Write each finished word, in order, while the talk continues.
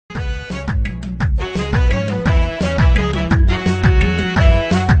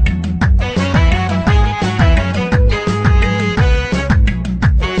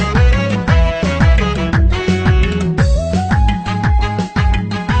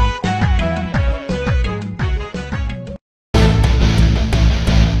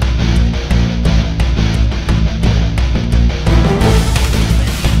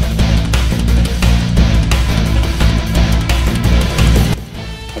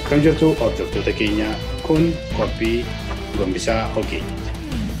Akkam jirtu hordoftoota keenya kun qophii Gombisaa Ogeeyyiiti.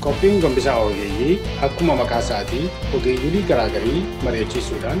 Qophiin Gombisaa Ogeeyyii akkuma maqaa isaatii ogeeyyii garaagarii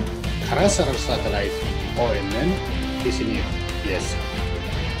mari'achiisuudhaan karaa sarara saatalaayitii ONN isiniif dhiyeessa.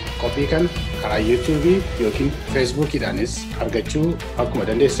 Qophii kana karaa YouTube yookiin Facebookidhaanis argachuu akkuma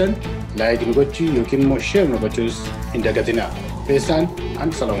dandeessan laayik gochuu yookiin immoo sheer gochuus hin dagatinaa. Feesaan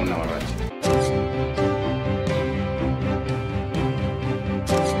an Salamuun Namarraati.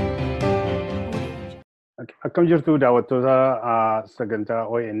 Akkam jirtu daawwattoota sagantaa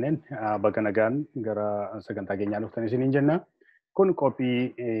ONN bakka nagaan gara sagantaa keenyaa dhuftanii isiniin jenna. Kun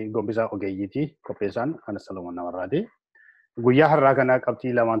qophii Gombisaa Ogeeyyiiti. Qopheessaan an Salamuun Namarraati. Guyyaa har'aa kana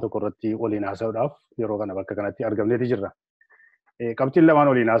qabxii lamaan tokko irratti waliin haasa'uudhaaf yeroo kana bakka kanatti argamneeti jirra. Qabxiin lamaan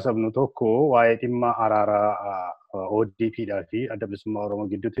waliin haasa'nu tokko waa'ee dhimma araaraa ODPdhaa fi Adda Bilisummaa Oromoo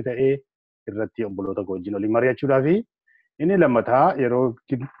gidduutti ta'ee irratti obboloota wajjin waliin mari'achuudhaa fi inni lammataa yeroo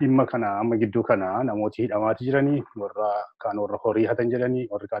dhimma kana amma gidduu kana namooti hidhamaati jiranii warra kaan warra horii hatan jedhanii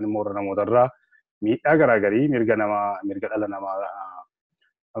warri kaan immoo warra namootarraa miidhaa garaagarii mirga dhala namaa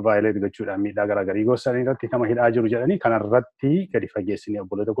vaayileet gochuudhaan miidhaa garaagarii goosanii irratti nama hidhaa jiru jedhanii kanarratti gadi fageessinee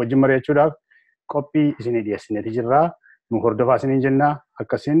obboloota wajjin mari'achuudhaaf qophii isinii dhiyeessineeti jirra. Nu hordofaa isiniin jenna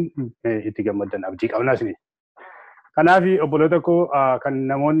akkasiin itti gammaddan abdii qabnaa isinii. Kanaaf obboloota koo kan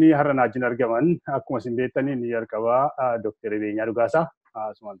namoonni har'a naajin argaman akkuma isin beektanii inni jalqabaa Dr. Beenyaa Dhugaasaa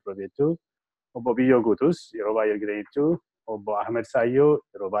asumaan dura beektu obbo Biyyoo Guutuus yeroo baay'ee argitaniitu obbo Ahmed Saayyoo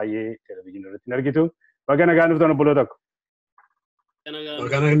yeroo baay'ee televezyiinii irratti argitu. Bakka nagaan dhuftan obboloota koo.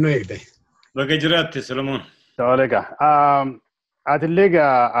 Bakka nagaan nu eegde. Bakka jiraatte Solomoon. Tole egaa. Atillee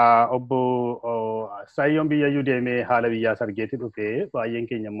egaa obbo Saayyoon biyyayyuu deemee haala biyyaa sargeetti dhufee baay'een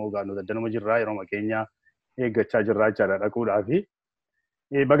keenya immoo gaanuu daddanuma jirraa yeroo keenya eeggachaa jirraa jechaadha dhaquudhaafi.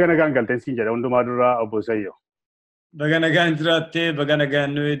 Baga nagaan galteen siin jedha hundumaa duraa obbo Saayyoo. Baga nagaan jiraatte baga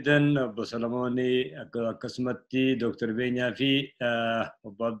nagaan nu eegdan obbo Solomoonii akkasumatti Dr. Beenyaa fi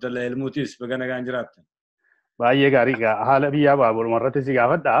obbo Abdalla Elmuutis baga nagaan jiraattan. Baay'ee gaarii egaa haala biyyaa baaburuma irratti si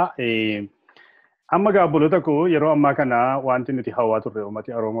gaafadha. Amma obboloota koo yeroo ammaa kana wanti nuti hawaa turre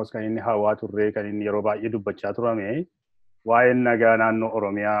uummati Oromoos kan inni hawaa turre kan inni yeroo baay'ee dubbachaa turame waa'een nagaa naannoo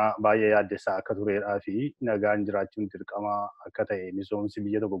Oromiyaa baay'ee yaaddessaa akka turedhaa fi nagaan jiraachuun dirqama akka ta'e misoomsi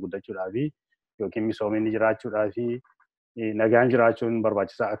biyya tokko guddachuudhaa fi yookiin misoominni jiraachuudhaa fi nagaan jiraachuun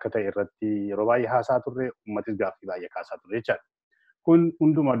barbaachisaa akka ta'e irratti yeroo baay'ee haasaa turre uummatis gaaffii baay'ee kaasaa turre jechaadha. Kun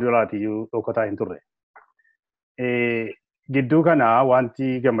hunduma duraatiyyuu dhokataa hin turre. Gidduu kana wanti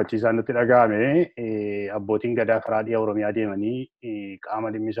gammachiisaan nutti dhaga'ame abbootiin gadaa karaa dhiyaa Oromiyaa deemanii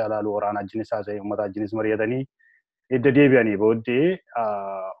qaama dhimmisaa ilaaluu waraana ajjinis haasa'e uummata ajjinis mari'atanii edda deebi'anii booddee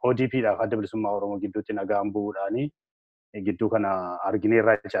ODPdhaaf Adda Bilisummaa Oromoo gidduutti nagaan bu'uudhaanii gidduu kana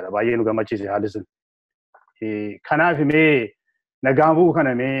argineerra jechaadha. Baay'ee nu gammachiise haalli sun. Kanaaf mee nagaan bu'uu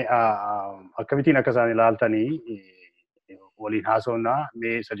kana mee akkamittiin akka isaan ilaaltanii waliin haasofnaa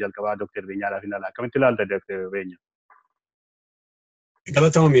mee isa jalqabaa Dr. Beenyaadhaaf hin ala akkamitti ilaalta Dr. Beenyaa?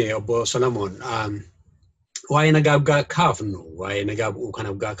 Galatoomi obbo Solomoon waa'ee nagaa kaafnu waa'ee nagaa bu'uu kana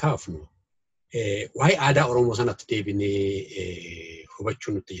kaafnu waa'ee aadaa Oromoo sanatti deebinee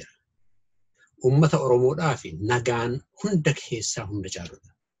hubachuu nutti jira. Uummata Oromoodhaaf nagaan hunda keessaa hunda caaludha.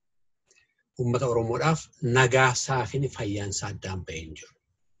 Uummata Oromoodhaaf nagaa saafini fayyaansaa addaan bahee hin jiru.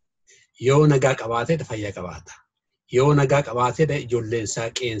 Yoo nagaa qabaatee fayyaa qabaata. Yoo nagaa qabaatee ijoolleensaa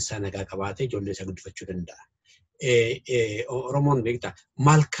qeensaa nagaa qabaatee ijoolleensaa guddifachuu danda'a. Oromoon beektaa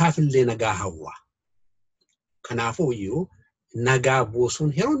malkaafillee nagaa hawwaa. Kanaafuu iyyuu nagaa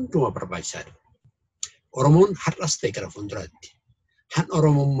buusuun yeroo hundumaa barbaachisaadha. Oromoon har'as ta'e gara fuulduraatti han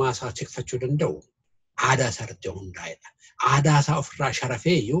Oromummaa isaa tikfachuu danda'u aadaa isaa irratti hundaa'edha. Aadaa isaa ofirraa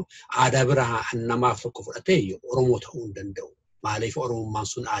sharafee iyyuu aadaa biraa namaaf tokko fudhatee iyyuu Oromoo ta'uu hin danda'u. Maaliif Oromummaan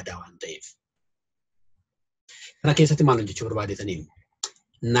sun aadaa waan ta'eef. Kana keessatti maal hojjechuu barbaadetanii?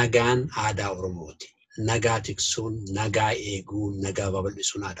 Nagaan aadaa Oromooti. Nagaa tiksuun, nagaa eeguun, nagaa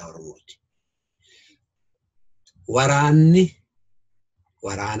babal'isuun aadaa Oromooti.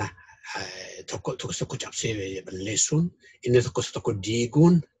 Waraana tokko cabsee balleessuun, inni tokko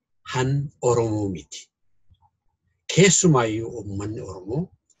diiguun han Oromoo miti. Keessumaayyuu uummanni Oromoo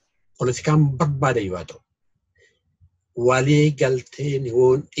poolitikaan barbaada yoo ta'u, walii galteen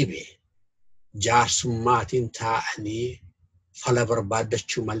yoon dhibe jaarsummaatiin taa'anii fala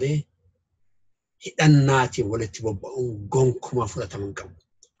barbaaddachuu malee hidhannaatiin walitti bobba'uun gonkumaa fudhataman qabu.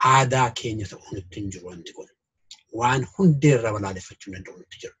 Aadaa keenya ta'uun itti hin jiru wanti kun. Waan hundeerra balaaleffachuu danda'u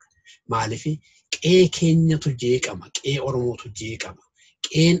nutti jiru. Maaliif qe'ee keenyatu jeeqama, qe'ee Oromootu jeeqama.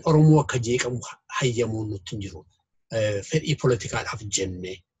 Qe'een Oromoo akka jeeqamu hayyamuun nutti hin jiru. Fedhii poolitikaadhaaf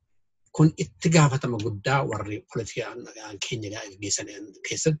jennee kun itti gaafatama guddaa warri politikaa keenya geessan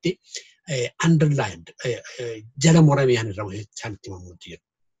keessatti underlined jala muramee irra isaanitti himamuutti jiru.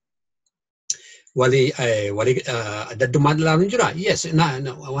 Walii addadummaan ilaaluun jira. Yes,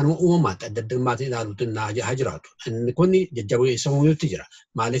 waan uumamaatti addaddummaatiin ilaaluutiin haa jiraatu. Inni kun jajjabeessamuutti jira.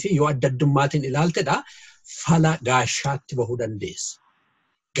 Maaliif yoo addaddummatiin ilaaltedha fala gaashaatti bahuu dandeessa.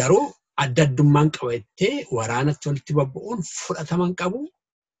 Garuu addaddummaan qabattee waraanatti walitti bobba'uun fudhataman qabu.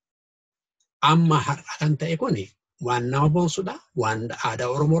 Amma har'a kan ta'e kun waan nama boonsudha. Waan aadaa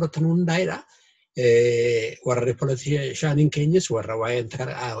Oromoo irratti hundaa'edha. Warri politiciaaniin keenyas warra waa'ee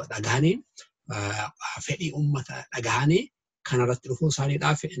dhagahanii fedhii uummata dhagahanii kanarratti dhufuu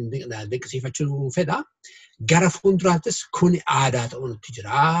isaaniidhaaf dinqisiifachuun fedha. Gara fuulduraattis kun aadaa ta'uun itti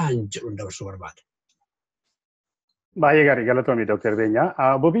jira jedhuun dabarsuu barbaada. Baay'ee gaarii galatoomii Dr.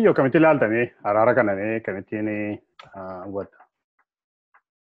 Beenyaa. Bobiyyoo kamitti ilaaltame araara kanamee kamittiin hubatta?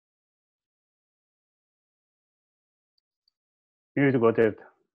 Miyuutu gooteerta?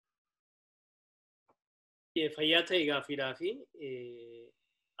 Fayyaa ta'e gaaffiidhaa fi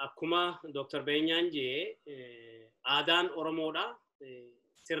akkuma Dr. Beenyaan jedhe aadaan Oromoodha.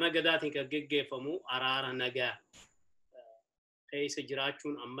 Sirna gadaatiin kan geggeeffamu araara nagaa keessa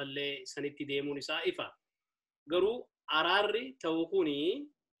jiraachuun ammallee sanitti deemuun isaa ifa. Garuu araarri ta'uu kuni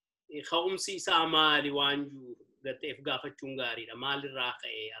ka'umsi isaa maali waan gateef gaafachuun gaariidha. Maalirraa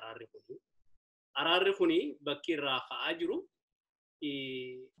ka'ee araarri kuni? Araarri kuni bakki irraa ka'aa jiru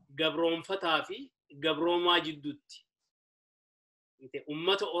gabroonfataa fi gabroomaa jidduutti.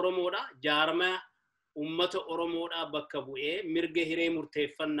 Ummata Oromoodha jaarmaa ummata Oromoodha bakka bu'ee mirga hiree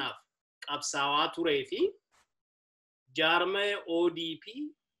murteeffannaaf qabsaawaa turee fi jaarmaa ODP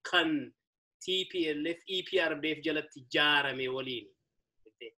kan TPLF EPRDF jalatti jaarame waliin.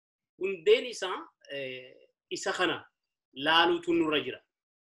 Hundeen isaa isa kana laaluutu nurra jira.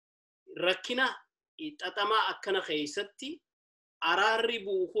 Rakkina xaxamaa akkana keessatti araarri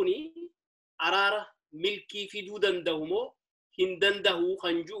bu'u kuni araara milkii fiduu danda'u moo hin danda'u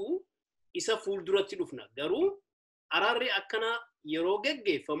kan jiru isa fuulduratti dhufna. Garuu araarri akkana yeroo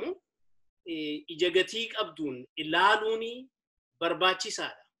geggeeffamu ija gatii qabduun ilaaluun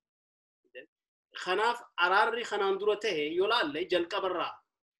barbaachisaadha. Kanaaf araarri kanaan dura ta'e yoo laalle jalqabarraa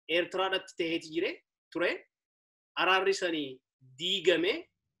Eertiraadhaatti ta'eeti ture. Araarri sanii diigame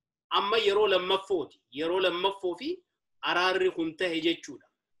amma yeroo lammaffooti. Yeroo lammaffoo fi araarri kun ta'e jechuudha.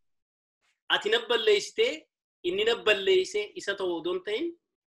 Ati nabballeessitee inni nabballeessee isa ta'uu odoo hin ta'in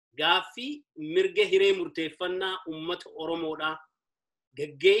gaaffii mirga hiree murteeffannaa ummata Oromoodhaa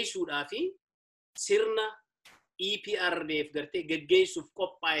gaggeessuudhaa fi sirna EPRDF gartee gaggeessuuf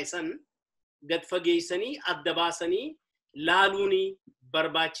qophaa'e san gad fageessanii adda baasanii laaluun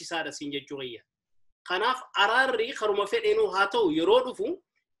barbaachisaadha siin jechuu qiyya. Kanaaf araarri karuma fedheenuu haa ta'u yeroo dhufu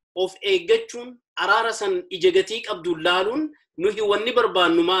of eeggachuun araara san ija gatii qabduun laaluun nuhi wanni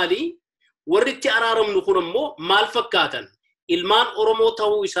barbaannu maali? Warri itti araaramnu kun ammoo maal fakkaatan? Ilmaan Oromoo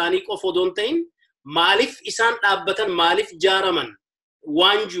ta'uu isaanii qofa odoo hin ta'in maaliif isaan dhaabbatan maaliif jaaraman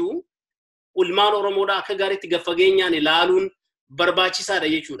waan jiru ilmaan Oromoodhaa akka gaariitti gad fageenyaan ilaaluun barbaachisaadha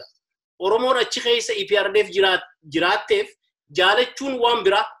jechuudha. Oromoon achi keessa EPRDF jiraatteef jaalachuun waan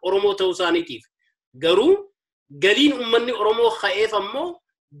biraa Oromoo ta'uu isaaniitiif. Garuu galiin uummanni Oromoo ka'eef ammoo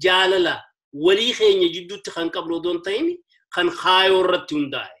jaalala walii keenya jidduutti kan qabnu odoo hin ta'in kan kaayoo irratti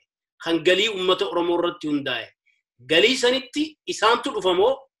hundaa'e. Kan galii ummata Oromoo irratti hundaa'e. Galii sanitti isaantu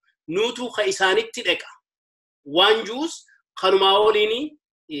dhufamoo nuutu ka isaanitti dhaqa. Waan juus kanumaa waliin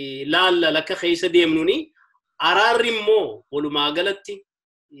laalla lakka keessa deemnuuni araarri immoo walumaa galatti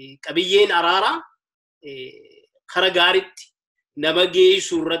qabiyyeen araaraa kara gaariitti nama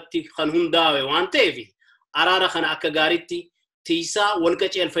geessu irratti kan hundaa'e waan ta'eef araara kana akka gaariitti tiisaa wal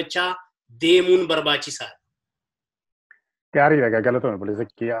qaceelfachaa deemuun barbaachisaadha. Gaariidha galatoomii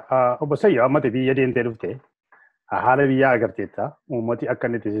Buleesekii. Obbo Sayyoo ammatti biyya deemtee dhufte haala biyyaa agarteetta. Uummati akka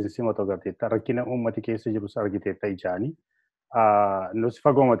inni itti simatu agarteetta. Rakkina uummati keessa jirus argiteetta ijaanii. Nus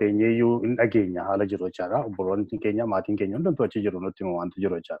fagooma teenyeeyyuu hin dhageenya haala jiru jechaadha. Obboloonni keenya maatiin keenya hundumtuu achi jiru nutti immoo wanti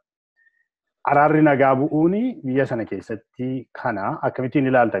jiru jechaadha. Araarri nagaa bu'uun biyya sana keessatti kana akkamittiin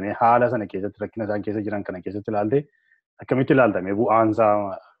ilaaltame haala sana keessatti rakkina isaan keessa jiran kana keessatti ilaalte akkamitti ilaaltame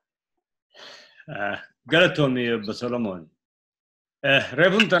bu'aansaa? Galatoomii Obbo Solomoon.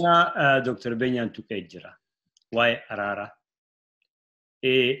 Reefun tanaa Dr. Beenyaan tuqee jira. Waa'ee araaraa.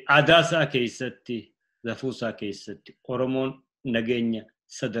 Aadaa isaa keessatti, lafuu isaa keessatti Oromoon nageenya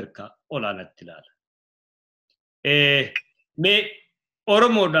sadarkaa olaanaatti ilaala. Mee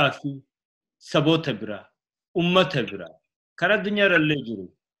Oromoodhaa fi saboota biraa, ummata biraa, kan addunyaa irrallee jiru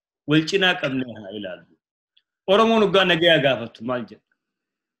wal cinaa qabnee haa ilaallu. Oromoon hoggaa nagayaa gaafatu maal jedha?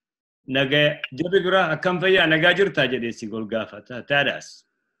 nagaa jarri biraa akkam fayyaa nagaa jirtaa jedhee si golgaafata taadaas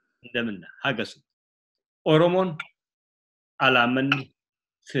indaminna hagasu Oromoon alaamanni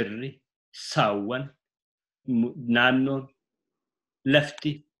firri saawwan naannoon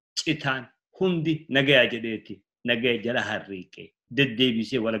lafti citaan hundi nagaa jedheeti nagaa jala harriiqee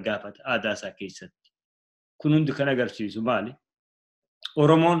deddeebisee wal gaafata aadaa isaa keessatti kun hundi kan agarsiisu maali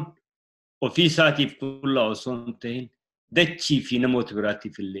Oromoon ofii isaatiif qullaa osoo hin ta'in dachii fi namoota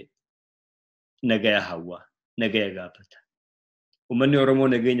biraatiif illee nagaa hawwaa nagaa gaafata uummanni Oromoo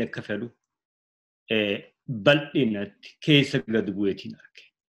nageenya akka fedhu bal'inatti keessa gad bu'eetiin arge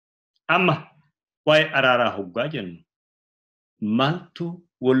amma waa'ee araaraa hoggaa jennu maaltu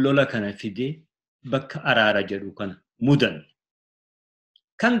wallola kana fidee bakka araara jedhu kana mudan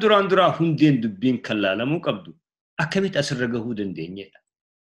kan duraan duraa hundeen dubbiin kan laalamuu qabdu akkamitti asirra gahuu dandeenyedha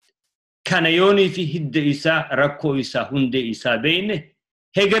kana yoonii fi hidda isaa rakkoo isaa hundee isaa beeyne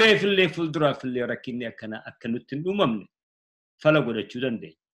hegeree fillee fulduraa fillee rakkinni akkana akka nutti hin uumamne fala godhachuu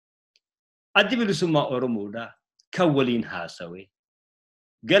dandeenya addi bilisummaa Oromoodhaa kan waliin haasawee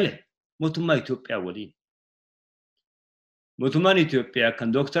gale mootummaa Itoophiyaa waliin mootummaan Itoophiyaa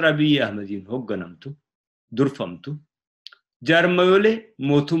kan Dr. Abiy Ahmediin hoogganamtu durfamtu jaarmayolee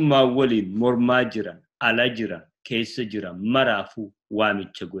mootummaa waliin mormaa jiran ala jiran keessa jiran maraafuu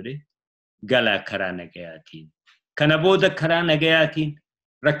waamicha godhe galaa karaa nagayaatiin kana booda karaa nagayaatiin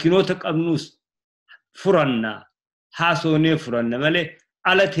rakkinoota qabnuus furannaa haasoonee furanna malee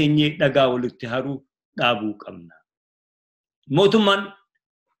ala teenyee dhagaa walitti haruu dhaabuu qabna mootummaan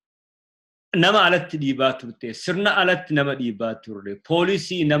nama alatti dhiibaa turte sirna alatti nama dhiibaa turre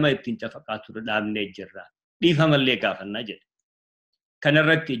poolisii nama ittiin cafaqaa ture dhaabnee jirra dhiifamallee gaafannaa jedhe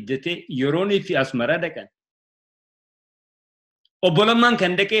kanarratti ejjete yeroonii fi asmara dhaqan obbolammaan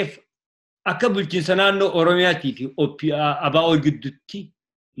kan dhaqeef akka bulchiinsa naannoo Oromiyaatii fi ABO gidduutti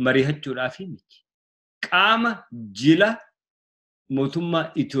mari'achuudhaaf miti qaama jila mootummaa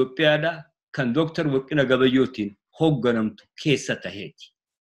Itoophiyaadhaa kan Dr. Warqina Gabayyootiin hoogganamtu keessa taheeti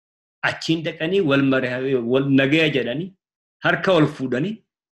achiin dhaqanii wal nagaya jedhanii harka wal fuudhanii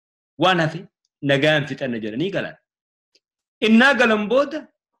waan hafe nagaan fixanna jedhanii galan innaa galan booda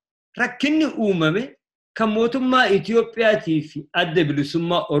rakkinni uumame kan mootummaa Itoophiyaatii fi adda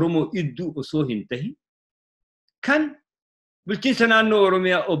bilisummaa Oromoo idduu osoo hin tahin kan bulchiinsa naannoo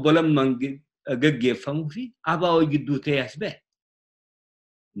Oromiyaa obbolammaan gaggeeffamuu fi ABO gidduu ta'ee as ba'e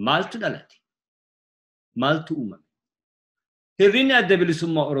maaltu dhalate maaltu uumame hirrinni adda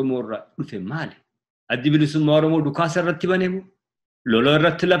bilisummaa Oromoo irraa dhufe maali addi bilisummaa Oromoo dhukaasa irratti baneemo lola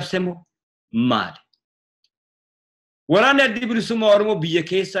irratti labseemo maali waraanni addi bilisummaa Oromoo biyya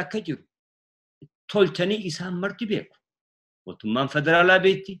keessa akka jiru tolchanii isaan marti beeku mootummaan federaalaa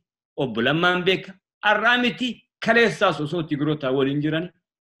beekti obbolammaan beeka arraamiti kaleessaas osoo Tigrootaa waliin jiran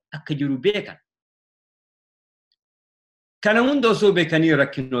akka jiru beekan kana hunda osoo beekanii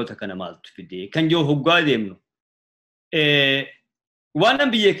rakkinoota kana maaltu fidee kan joo hoggaa deemnu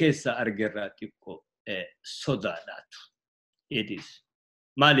waan biyya keessa argerraa xiqqoo sodaadhaatu edis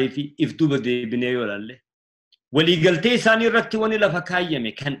maaliif if duba deebinee yoo laalle waliigaltee isaanii irratti wani lafa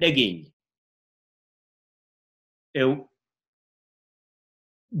kaayyame kan dhageenye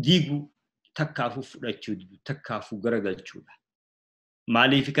diigu takkaafuu fudhachuu takkaafuu garagalchuudha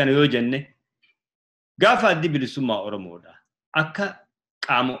maaliif kana yoo jenne gaafa addi bilisummaa Oromoodha akka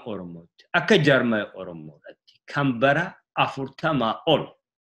qaama Oromootti akka jaarmaa Oromoodhaatti kan bara 40 ol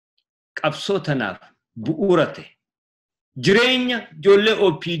qabsoo tanaaf bu'uura ta'e jireenya ijoollee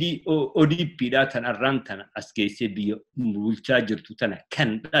ODPdhaa tan arraan tana as geessee biyya bulchaa jirtu tana kan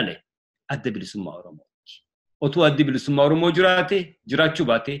dhale adda bilisummaa Oromooti otuu addi bilisummaa Oromoo jiraachuu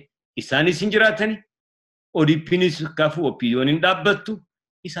baate isaanis hin jiraatani ODPnis kaafu OPDOon hin dhaabbattu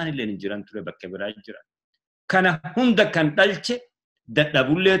isaanillee hin jiran ture bakka biraa jiran kana hunda kan dhalche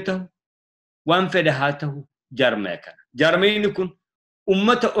dadhabullee ta'u waan fedhe haa ta'u jaarmaa kana jaarmayni kun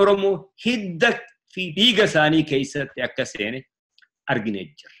ummata Oromoo hidda fi dhiiga isaanii keessatti akka seene arginee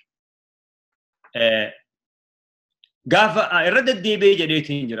jira gaafa irra deddeebi'ee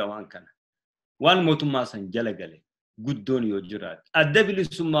jedheetiin jira waan kana waan mootummaa san jala gale guddoon yoo jiraate adda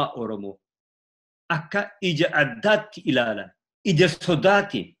bilisummaa Oromoo akka ija addaatti ilaalan ija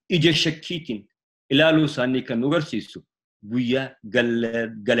sodaatiin ija shakkiitiin ilaaluu isaanii kan nu agarsiisu guyyaa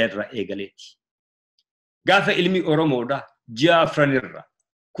galerra eegaleeti gaafa ilmi Oromoodha ji'a afranirra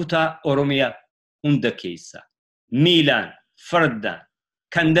kutaa Oromiyaa hunda keessa miilaan fardaan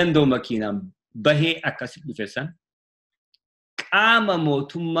kan danda'u makiinaan bahee akkasi dhufe san qaama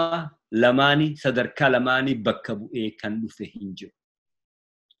mootummaa lamaanii sadarkaa lamaanii bakka bu'ee kan dhufe hin jiru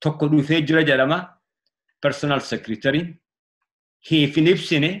tokko dhufee jira jedhama personal secretary hiifin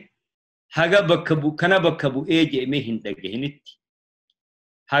ibsine haga kana bakka bu'ee jedhamee hin dhagahinitti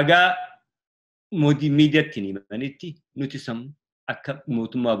haga miidiyaatti himanitti nuti sammuu akka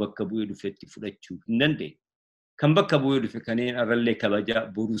mootummaa bakka bu'ee dhufetti fudhachuu hin dandeenye. Kan bakka bu'ee dhufe kanneen arrallee kabajaa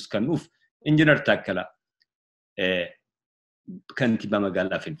boruus kennuuf Injiinar Taakkalaa kantiibaa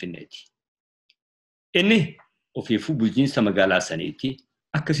magaalaa Finfinneeti. Inni ofiifuu bulchiinsa magaalaa saniitti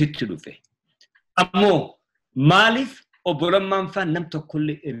akkasitti dhufe. Ammoo maaliif obbo Lammaan faan nam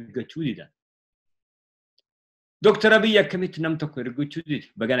tokkollee ergachuu didan? Dr. Abiy akkamitti nam tokko ergachuu dide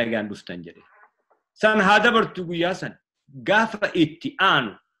baga nagaan dhuftan jedhe. San haa dabartu guyyaa san gaafa itti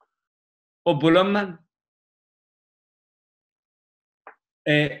aanu obbo Lammaan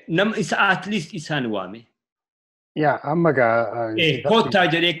nam isa at least isaan waame. Yaa amma gaa Koottaa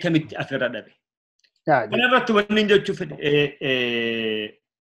jedhee akkamitti afirra dhabe. Kana irratti wanni jechuu fedhe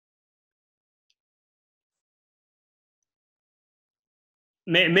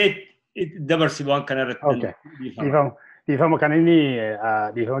mee dabarsi waan kana irratti. Dhiifama kan inni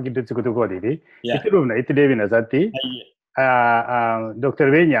dhiifama gidduutti kutuu gootiiti. Itti dhufna itti deebina isaatti.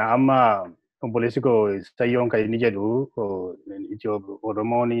 Dr. Beenya amma obboleessi koo sayyoon kan inni jedhu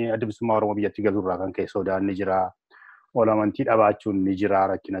Oromoon adda bilisummaa Oromoo biyyatti galuurraa kan ka'e sodaan ni jira. Olamantii dhabaachuun ni jira,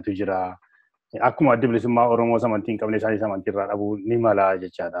 rakkinatu jira. Akkuma adda bilisummaa Oromoo amantii hin qabne isaanis amantii irraa dhabuu ni mala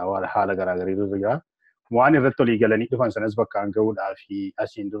jechaadha. Haala garaagariitu jira. Waan irratti olii galanii dhufan sanas bakka gahuudhaa fi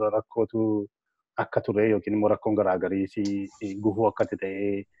asiin dura rakkootu akka ture yookiin immoo rakkoon garaagarii gufuu akkatti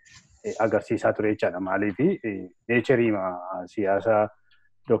ta'ee agarsiisaa ture jechaadha. Maaliif neecharii siyaasa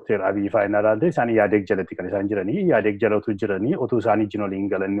Dr. Abiy fa'inaa ilaalte isaan yaadeeg jalatti kan isaan jiranii yaadeeg jalatu jiranii otuu isaanii wajjin waliin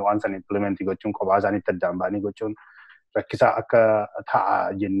galanii waan san implementii gochuun kophaa isaaniitti addaan ba'anii gochuun rakkisaa akka ta'a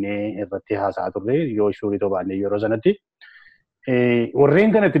jennee irratti haasa'aa turre yoo shuurii tobaannee yeroo sanatti.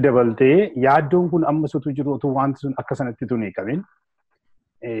 Warreen kanatti dabaltee yaaddoon kun ammas utuu jiru utuu wanti sun akka sanatti tuni qabin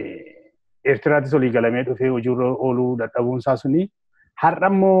Eertiraattis olii galamee dhufee hojiirra ooluu dadhabuun isaa suni har'a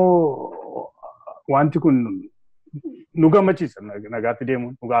immoo wanti kun nu gammachiisa nagaatti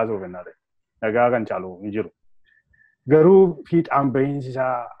deemuun nu gaasoo kennaadha. Nagaa kan caalu hin jiru. Garuu fiixaan bahiinsi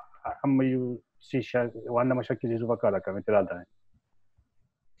isaa ammayyuu waan nama shakkisiisu fakkaata akkamitti ilaaltan.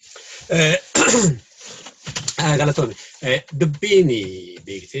 Galatoomii dubbiin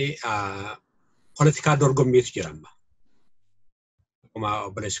beektee poolitikaa dorgommiitu jira amma. Akkuma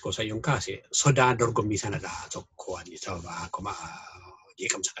obboleessi koo Sayyoon kaase sodaa dorgommii sanadha tokko waan sababa akkuma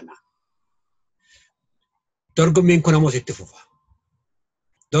jeeqamsa kanaa. Dorgommiin kun ammoo itti fufa.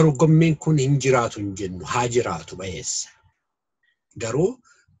 Dorgommiin kun hin jiraatu hin jennu haa jiraatu bayeessa. Garuu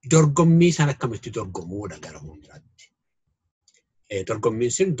dorgommii sana akkamitti dorgomuudha gara fuulduraatti.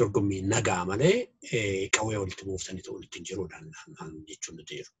 Dorgommiin sun dorgommii nagaa malee qawwee walitti buuftanii ta'uu ittiin jiruudhaan jechuun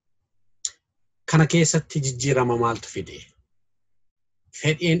nuti jiru. Kana keessatti jijjiirama maaltu fide?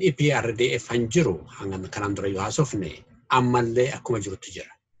 Fedhiin EPRDF han jiru kanaan dura yoo haasofne ammallee akkuma jirutti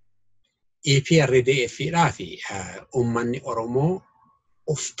jira. EPRDF fi uummanni Oromoo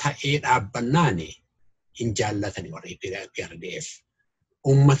of ta'ee dhaabbannaan hin jaallatani warra EPRDF.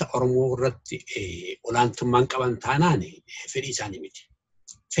 Uummata Oromoo irratti olaantummaan qaban taanaan fedhii isaanii miti.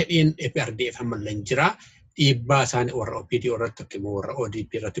 Fedhiin EPRDF ammallee jira. Dhiibbaa isaanii warra OPDO irratti akkuma warra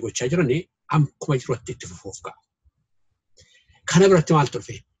ODP irratti gochaa jirani akkuma jirutti itti fufuuf qabu. Kana biratti maal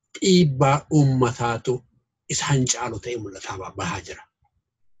turfe? Dhiibbaa uummataatu isaan caalu ta'ee mul'ataa bahaa jira.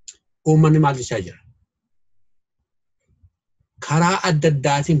 Uummanni maal jechaa jira? Karaa adda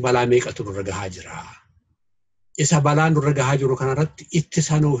addaatiin balaa meeqatu nurra gahaa jira? Isa balaan nurra gahaa jiru kanarratti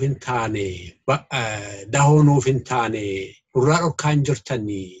ittisa nuuf hin taane, dahoo nuuf hin taane, nurraa dhorkaan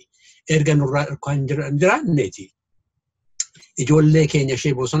jirtanii, erga nurraa dhorkaan jiraanneeti. Ijoollee keenya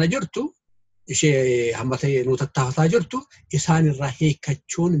ishee bosona jirtu, ishee hammata nu tattaafataa jirtu, isaanirraa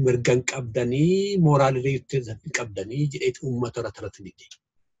hiikachuun mirgan qabdanii, mooraalii qabdanii jedhee uummata irratti dide.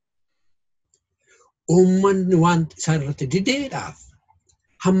 Uummanni waan isaan irratti dideedhaaf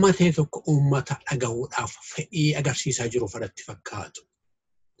hammatee tokko uummata dhagahuudhaaf fedhii agarsiisaa jiru fudhatti fakkaatu.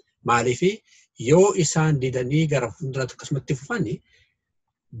 Maaliif yoo isaan didanii gara fuulduraatti akkasumatti fufanii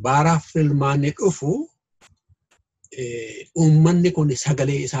baaraaf filmaanni dhufu uummanni kun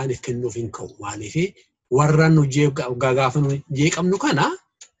sagalee isaaniif kennuuf hin ka'u. Maaliif warra nu gaafa jeeqamnu kana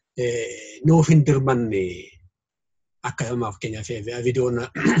nuuf hin dirmanne akkasumas fakkeenyaaf viidiyoon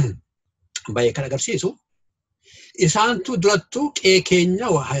baay'ee kan agarsiisu. Isaantu durattuu qe'ee keenya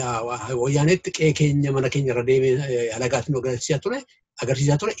wayyaanetti qe'ee keenya mana keenya irra deemee alagaatiin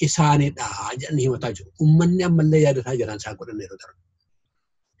agarsiisaa ture isaanidha jedhanii himataa jiru. Uummanni ammallee yaadataa jiran isaan godhan yeroo darbu.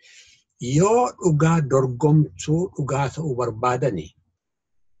 Yoo dhugaa dorgomtuu dhugaa ta'uu barbaadani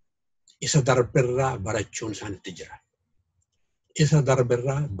isa darbirraa barachuun isaanitti jira. isa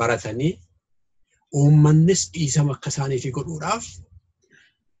darberraa baratanii uummannis dhiisama akka isaaniif godhuudhaaf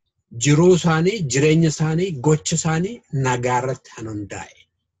jiruu isaanii, jireenya isaanii, gocha isaanii nagaa irratti kan hundaa'e.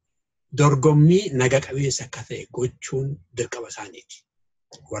 Dorgommii naga qabeessa akka ta'e gochuun dirqama isaaniiti.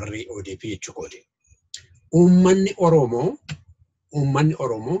 Warri ODP jechuudha. Uummanni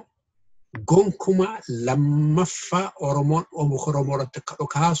Oromoo gonkumaa lammaffaa Oromoo irratti akka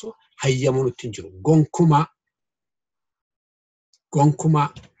dhokaasu hayyamuun itti hin jiru. Gonkumaa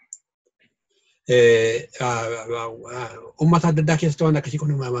uummata adda addaa keessatti waan akkasii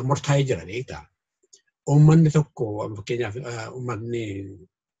kun murtaa'ee jira beektaa. Uummanni tokko fakkeenyaaf uummanni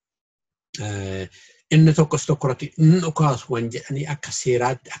inni tokkos tokkorratti inni dhokaasu waan jedhanii akka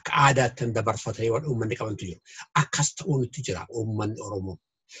seeraatti akka aadaatti dabarfatee waan uummanni qabantu jiru. Akkas ta'uun itti jira uummanni Oromoo.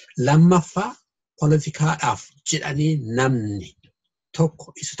 Lammaffaa poolitikaadhaaf jedhanii namni tokko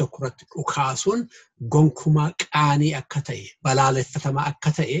isa tokkorratti dhukaasuun gonkumaa qaanii akka ta'e balaaleffatamaa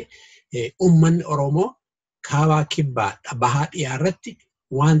akka ta'e uummanni Oromoo kaabaa kibbaadha bahaa dhiyaarratti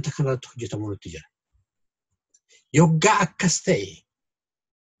wanta kanarratti hojjetamuun itti jira. Yoggaa akkas ta'e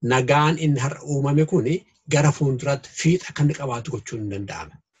nagaan inni har'a uumame kuni gara fuulduraatti fiixa akka inni qabaatu gochuun ni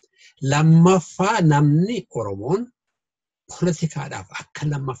danda'ama. Lammaffaa namni Oromoon poolitikaadhaaf akka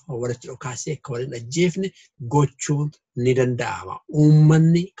lammaffaa walitti dhokaasee akka waliin ajjeefne gochuun ni danda'ama.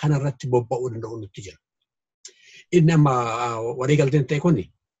 Uummanni kanarratti bobba'uu danda'u nutti jira. Inni amma waliigalteen ta'e kuni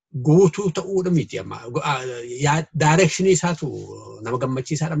guutuu ta'uudha miti amma directionii isaatu nama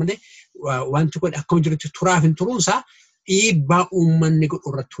gammachiisaadha malee wanti kun akkuma jirutti turaaf hin turuunsaa dhiibbaa uummanni godhu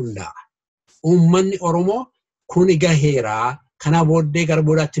irratti hundaa'a. Uummanni Oromoo kuni gaheeraa kana booddee gara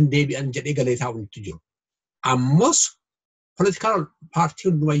boodaatti hin deebi'an jedhee galee taa'u nutti jiru. Ammos political party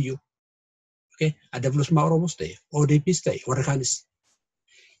hundumayyuu adda bilisummaa Oromoos ta'e ODPs ta'e warra kaanis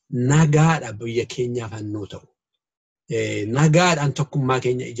nagaadha biyya keenyaaf hannuu ta'u. Nagaadhaan tokkummaa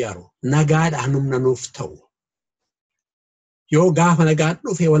keenya ijaaru. Nagaadhaan humna nuuf ta'u. Yoo gaafa nagaan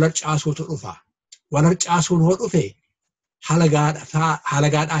dhufe walarcaasuutu dhufa. Walarcaasuun hoo dhufe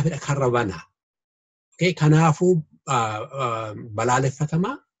halagaadhaafidha karra banaa. Kanaafuu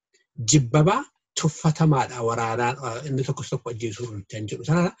balaaleffatamaa, jibbamaa, tuffatamaadha waraanaan inni tokkos tokko ajjeesuu kan jedhu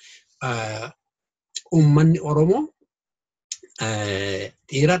sanadha. Uummanni Oromoo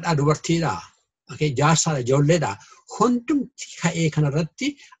dhiiradhaa dubartiidhaa, jaarsaadha ijoolleedhaa hundumti ka'ee kanarratti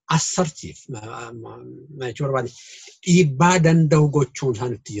assertiif dhiibbaa danda'u gochuun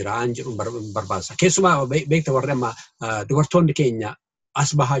isaanitti jira an jedhu barbaasa. Keessumaa beekta warri amma dubartoonni keenya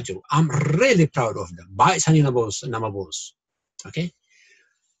as bahaa jiru. I'm really proud of them. Baay'ee isaanii nama boonsu.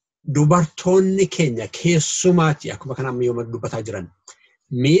 Dubartoonni keenya keessumaatti akkuma kana amma yooma dubbataa jiran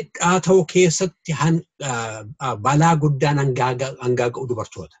miidhaa ta'uu keessatti balaa guddaan hangaaga'u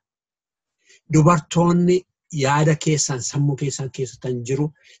dubartoota. Dubartoonni yaada keessan sammuu keessan keessatti jiru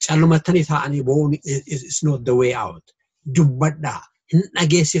callumattanii taa'anii bo'uun is not the way out. Dubbadhaa hin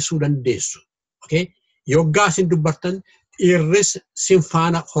dhageessisuu dandeessu. Yoggaa isin dubbattan dhiirris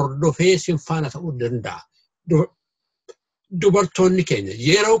sinfaana hordofee sinfaana ta'uu danda'a. Dubartoonni keenya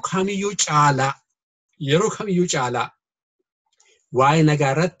yeroo kamiyyuu caalaa waa'ee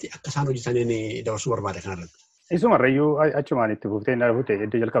nagaa irratti akka isaan hojjetaniin dabarsuu barbaada kanarratti. Isumarrayyuu achumaan itti fuftee inni argite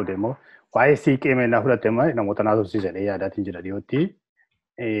iddoo jalqabde immoo waa'ee siiqee meennaa fudhatte namoota naasofsiisadhee yaadaatiin jira dhiyootti.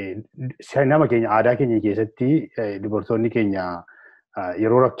 Nama keenya aadaa keenya keessatti dubartoonni keenya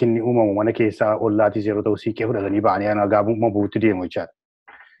yeroo rakkinni uumamu mana keessaa ollaatis yeroo ta'u siiqee fudhatanii ba'anii nagaa buutti deemu jechaadha.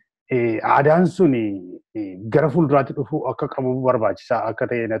 Aadaan sun gara fuulduraatti dhufu akka qabu barbaachisaa akka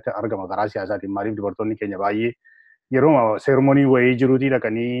ta'e natti argama karaa siyaasaatiin. Maaliif dubartoonni keenya baay'ee yeroo seermonii wayii jiruutii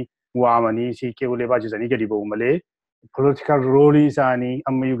dhaqanii waamanii siiqee ulee baachisanii gadi ba'u malee political roolii isaanii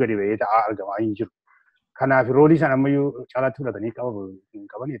ammayyuu gadi ba'ee ta'aa argamaa hin jiru. Kanaaf roolii isaan ammayyuu caalaatti fudhatanii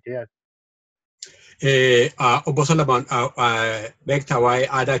qaban jettee yaadda. Obbo Salamaan beektaa waa'ee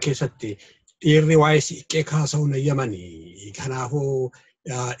aadaa keessatti dhiirri waa'ee siiqqee kaasa'uun eeyyamanii kanaafuu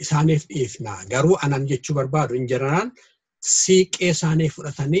isaaniif dhiifna. Garuu anan jechuu barbaadu in jeneraal siiqqee isaanii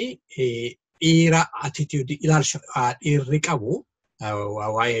fudhatanii dhiira attitude ilaalcha dhiirri qabu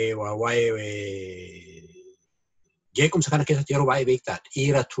waa'ee jeequmsa kana keessatti yeroo baay'ee beektaa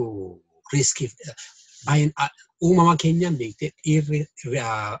dhiiratu riskii uumama keenyaan beektee dhiirri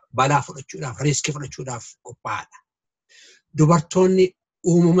balaa fudhachuudhaaf riskii fudhachuudhaaf qophaa'aadha. Dubartoonni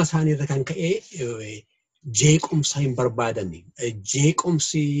uumama isaaniirra kan ka'ee jeequmsa hin barbaadani.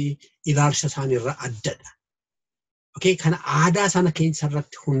 Jeequmsi ilaalcha isaaniirra addadha. Kana aadaa sana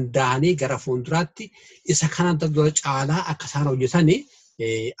keessarratti hundaa'anii gara fuulduraatti isa kana dura caalaa akka isaan hojjetanii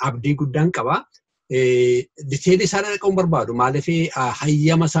abdii guddaan qaba. Diteelii isaa dhaqamuun barbaadu. Maaliif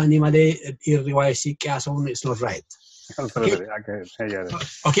hayyama isaanii malee dhiirri waa'ee siiqqee haasa'uun is not right.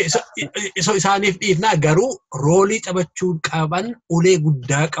 Okay, so isaaniif dhiifnaa garuu roolii taphachuu qaban ulee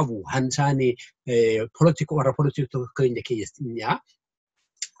guddaa qabu hansaanii politiko warra politiko keenya keessatti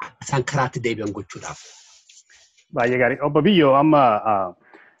isaan karaatti deebi'an gochuudhaaf. Baay'ee gaarii. Obbo Biyyoo amma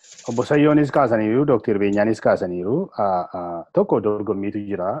obbo Sayyoonis kaasaniiru, Dooktar Beenyaanis kaasaniiru. Tokko dorgommiitu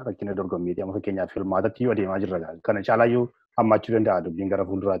jira, rakkina dorgommiiti. Amma fakkeenyaaf filmaatatti yoo adeemaa jirra. Kana caalaayyuu hammaachuu danda'a dubbiin gara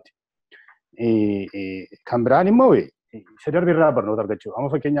fuulduraatti. Kan biraan immoo isa darbeerraa barnoota argachuu. Amma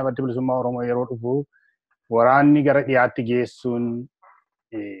fakkeenyaaf adda bilisummaa Oromoo yeroo dhufu waraanni gara dhiyaatti geessuun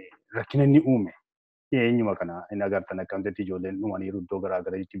rakkina inni uume. Eenyuma kana hin agartan akkamtatti ijoolleen dhumaniiru iddoo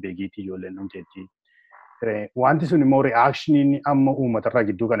garaagaraatti beekiitti ijoolleen dhumteetti. Wanti sun immoo reaakshiniin amma uummatarraa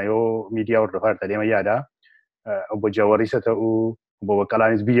gidduu kana yoo miidiyaa hordofaa jirta deema yaada. Obbo Jawaris haa ta'uu, obbo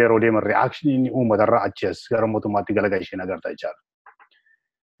Baqqalaanis biyya yeroo deeman reaakshiniin uummatarraa achi as gara mootummaatti galagalcheen agarta jechaadha.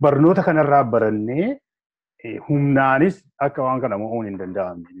 Barnoota kanarraa barannee humnaanis akka waan kana mo'uun hin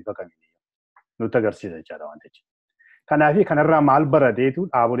danda'amne bifa kamiin nutti agarsiisa jechaadha waan ta'eef. Kanaaf kanarraa maal barateetu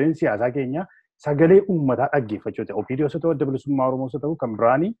dhaaboleen siyaasaa keenya sagalee uummataa dhaggeeffachuu ta'e. OPDOs haa ta'u, adda bilisummaa Oromoos haa ta'u, kan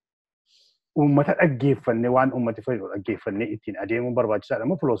biraanii uummata dhaggeeffannee waan uummati fayyadu dhaggeeffannee ittiin adeemuun barbaachisaadha.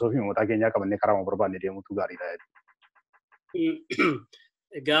 Immoo filosoofii uummataa keenyaa qabannee karaa barbaanne deemuutu gaariidha.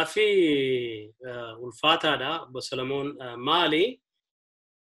 Gaaffii ulfaataadha. Obbo Salamoon maali?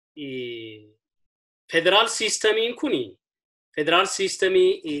 Federaal siistamiin kuni federaal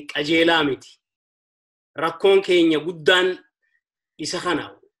siistamii qajeelaa miti. Rakkoon keenya guddaan isa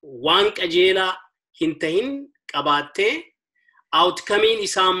kana waan qajeelaa hin tahin qabaattee outcomeen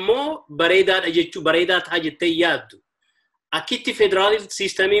isaa immoo bareedaadha jechuu bareedaa ta'a jettee yaaddu. Akkitti federaal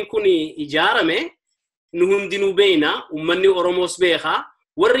siistamiin kun ijaarame nu hundinuu beekna, uummanni Oromoos beeka,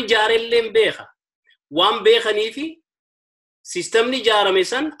 warri ijaarelleen beeka. Waan beekaniifi siistamni ijaarame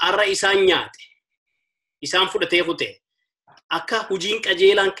san har'a isaan nyaate. Isaan fudhatee kute. Akka hojiin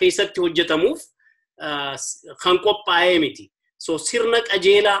qajeelaan keessatti hojjetamuuf kan qophaa'ee miti. So sirna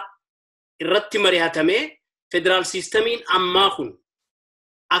qajeelaa irratti mari'atamee federaal siistamiin ammaa kun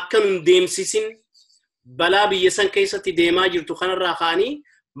akka nun deemsisin balaa biyya san keessatti deemaa jirtu kanarraa ka'anii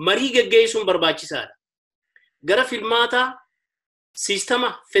marii geggeessuun barbaachisaadha. Gara filmaata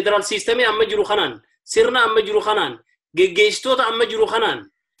siistama federaal siistamii amma jiru kanaan sirna amma jiru kanaan geggeessitoota amma jiru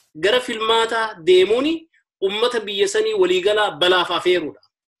kanaan gara filmaata deemuuni ummata biyya sanii waliigalaa balaaf afeerudha.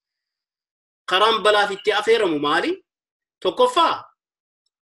 Karaan balaaf itti afeeramu maali? Tokkoffaa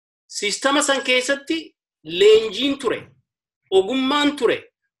siistama san keessatti leenjiin ture, ogummaan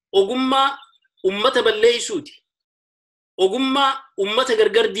ture, ogummaa ummata balleessuuti, ogummaa ummata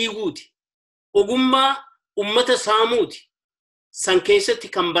gargar diiguuti, ogummaa ummata saamuuti san keessatti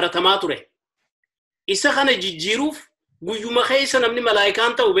kan baratamaa ture. Isa kana jijjiiruuf guyyuma keessa namni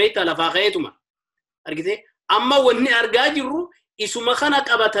malaayikaan ta'u beektaa lafaa ka'eetuma. Argite? Amma wanni argaa jirru isuma kana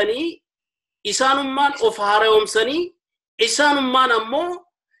qabatanii isaanummaan of haara'omsanii isaanummaan ammoo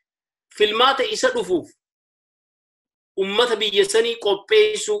filmaata isa dhufuuf ummata biyya sanii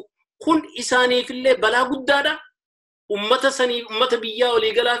qopheessu kun isaaniifillee balaa guddaadha. Ummata sanii ummata biyyaa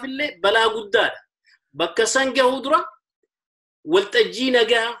waliigalaafillee balaa guddaadha. Bakka san gahuu dura waltajjii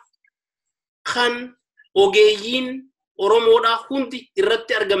nagaa kan ogeeyyiin Oromoodhaa hundi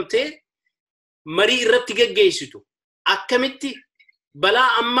irratti argamtee marii irratti geggeessitu. Akkamitti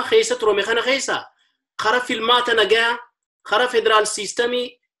balaa amma keessa turame kana keessa kara filmaata nagaa kara federaal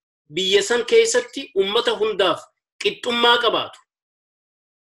siistamii biyya san keessatti ummata hundaaf qixxummaa qabaatu.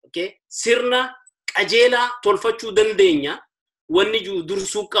 Okay? Sirna qajeelaa tolfachuu dandeenya wanni juu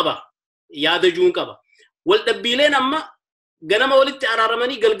dursuu qaba. Yaada juun qaba. Waldhabbiileen amma ganama walitti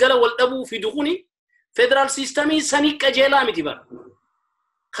araaramanii galgala waldhabuu fidu kuni federaal siistamii sanii qajeelaa miti bara.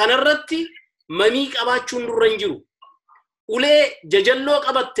 Kanarratti mamii qabaachuun durra hin jiru. Ulee jajalloo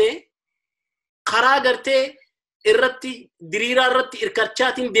qabattee karaa gartee irratti diriiraa irratti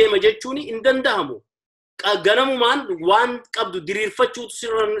irkachaatiin deema jechuun hin danda'amu. Ganamumaan waan qabdu diriirfachuutu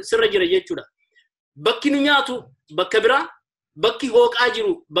sirra jira jechuudha. Bakki nu nyaatu bakka biraa, bakki hooqaa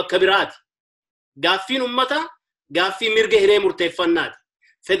jiru bakka biraati. Gaaffiin ummata gaaffii mirga hiree murteeffannaati.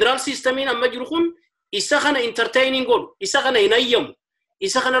 Federaal siistamiin amma jiru kun isa kana entertaining godhu, isa kana hin ayyamu,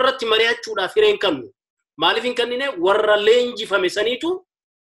 isa kana irratti mari'achuudhaaf hireen kannu. Maaliif hin kannine warra leenjifame saniitu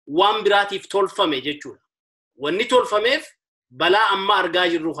waan biraatiif tolfame jechuudha. Wanni tolfameef balaa amma argaa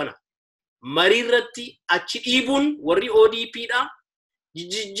jirru kana. Marii irratti achi dhiibuun warri ODPdha.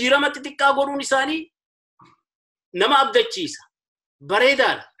 Jijjiirama xixiqqaa godhuun isaanii nama abdachiisa.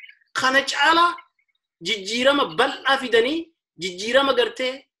 Bareedaadha. Kana caalaa jijjiirama bal'aa fidanii jijjiirama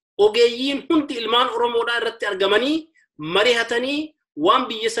gartee ogeeyyiin hundi ilmaan Oromoodhaa irratti argamanii mari'atanii waan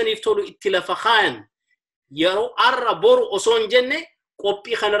biyya saniif tolu itti lafa kaayan yeroo arra boru osoo hin jenne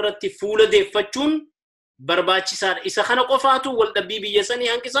qophii kanarratti fuula deeffachuun barbaachisaadha. Isa kana qofaatu wal dhabbii biyya sanii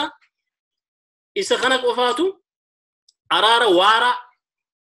hanqisa. Isa kana qofaatu araara waara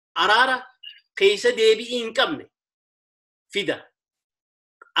araara keessa deebi'ii hin qabne fida.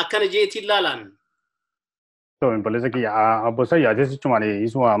 Akkana jeetiin laalaan. Tomi polisi kiyya abbo Sayyaadis cumani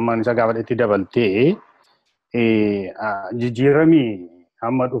isuma amma isa gaafatetti dabaltee jijjiiramii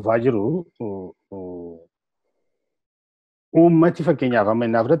amma dhufaa jiru uummati fakkeenyaaf amma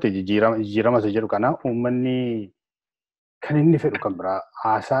inni afurratti jijjiirama isa jedhu kana uummanni kan inni fedhu kan biraa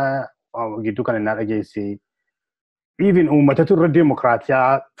haasaa gidduu kan inni dhageesse even uummatatu irra deemokiraatiyaa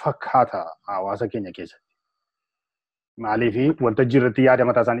fakkaata hawaasa keenya keessatti. Maaliif waltajjii irratti yaada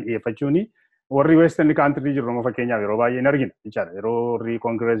mataa isaanii dhiyeeffachuun warri western country jiru fakkeenyaaf yeroo baay'ee hin argina jechaadha. Yeroo warri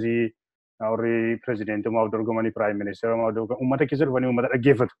koongireesii warri pirezidentummaa of dorgomanii piraayim ministeerummaa of dorgomanii uummata keessa dhufanii uummata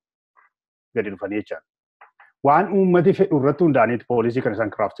dhaggeeffatu gadi dhufanii jechaadha. Waan uummati fedhu irratti hundaa'aniiti poolisii kan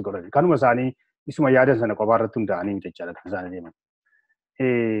isaan kiraafti godhani. Kanuma isaanii isuma yaadan sana qofaa irratti hundaa'anii jechaadha kan isaan deeman.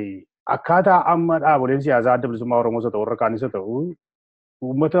 Akkaataa amma dhaaboleen siyaasaa adda bilisummaa Oromoos haa ta'u warra kaanis haa ta'u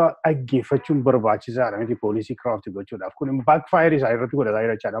uummata dhaggeeffachuun barbaachisaadha miti poolisii kiraafti gochuudhaaf. Kun baakfaayirii isaa irratti godhataa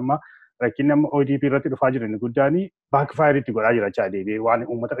jira jechaadha. Amma rakkinni amma ODP irratti dhufaa jiru inni guddaan baakfaayirii itti godhaa jira jechaadha deebi'ee waan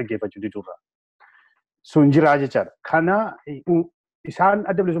uummata dhaggeeffachuu diduurra. Sun jiraa jechaadha. Kana isaan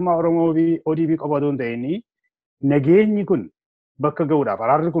adda bilisummaa Oromoo fi ODP qofa otoo hin ta'in nageenyi kun bakka ga'uudhaaf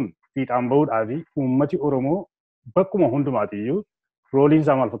araarri kun fiixaan bahuudhaaf uummati Oromoo bakkuma hundumaatiyyuu rooliin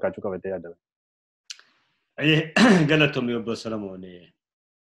isaa maal fakkaachuu qabatee yaadama. Galatoomii obbo Salamoon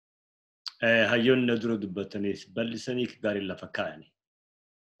hayyoonni dura dubbataniis bal'isanii gaarii lafa kaa'ani.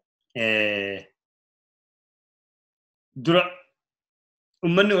 Dura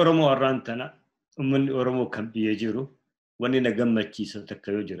uummanni Oromoo har'aan tana uummanni Oromoo kan biyya jiru wanni na gammachiisa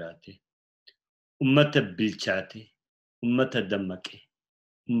takka yoo jiraate ummata bilchaate, ummata dammaqe,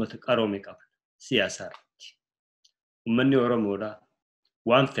 ummata qaroome qaba siyaasa irratti. Uummanni Oromoodhaa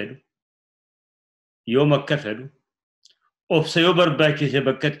waan fedhu yoom akka fedhu obsa yoo barbaachise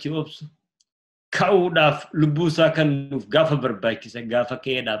bakkatti obsu ka'uudhaaf lubbuu isaa kennuuf gaafa barbaachise gaafa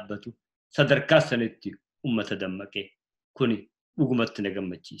ka'ee dhaabbatu sadarkaa sanitti ummata dammaqee kuni dhugumatti na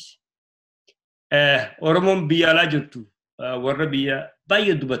gammachiise. Oromoon biyya alaa jirtu warra biyya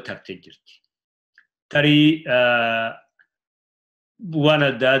baay'ee dubbatti haftee jirti. Tarii waan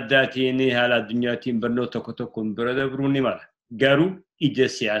adda addaatiin haala addunyaatiin barnoota tokko tokkoon bira dabruu ni mala. Garuu ija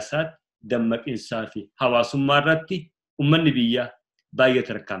siyaasaatti dammaqinsaa fi hawaasummaa irratti uummanni biyyaa baay'ee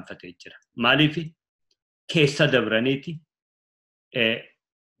tarkaanfatee jira. Maaliif keessa dabraniiti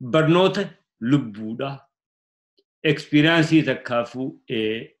barnoota lubbuudhaa ekspiriyaansii takkaafuu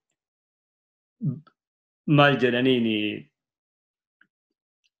maal jedhaniin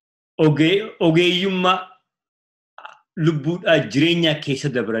ogeeyyummaa lubbuudhaa jireenya keessa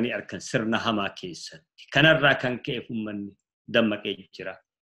dabranii arkan sirna hamaa keessatti. Kanarraa kan ka'e uummanni dammaqee jira.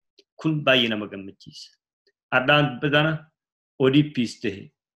 Kun baay'ee nama gammachiisa. Addaan badana ODPs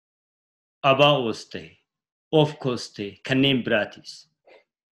ta'e, ABOs ta'e, OFCOs ta'e kanneen biraatis.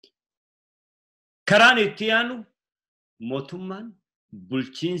 Karaan itti yaanu mootummaan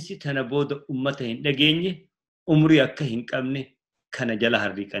bulchiinsi tana booda uummata hin dhageenye umrii akka hin qabne kana jala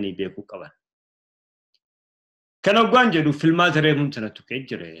harriiqanii beekuu qaban. Kan hoggaan jedhu filmaata reefuun sana tuqee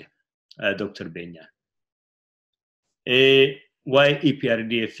jire Dr. Beenyaan. Waa'ee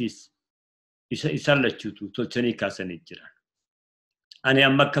EPRDFs isaan lachuutu tolchanii kaasanii jiran. Ani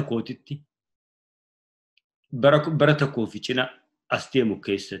amma akka kootitti bara tokkoo fi cina as deemu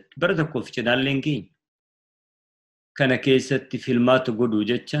keessatti bara tokkoo fi cinaallee hin geenye. Kana keessatti filmaata godhuu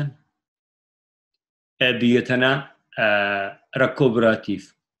jechaan biyya tanaa rakkoo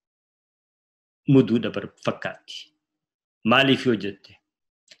biraatiif muduudha fakkaatti. Maaliif yoo jette?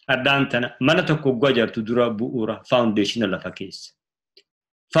 Addaan tana mana tokko guyyaa jaartu dura bu'uura faawundeeshina lafa keessa.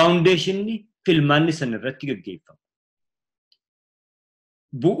 Faawundeeshinni filmaanni san irratti gaggeeffama.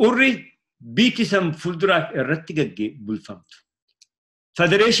 Bu'uurri biitti san fuulduraaf irratti bulfamtu.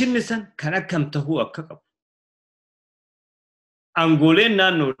 Federeeshinni san kan akkam tahuu akka qabu. Angooleen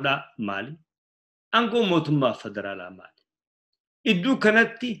naannoodhaa maali? Angoo mootummaa federaalaa maali? Iddoo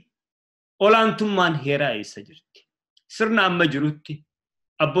kanatti olaantummaan heeraa eessa jirti? Sirna amma jirutti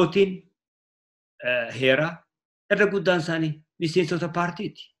abbootiin heeraa irra guddaan isaanii miseensota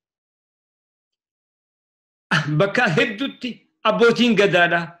paartiiti. Bakka hedduutti abbootiin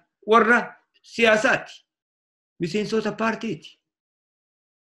gadaadhaa warra siyaasaati. Miseensota paartiiti.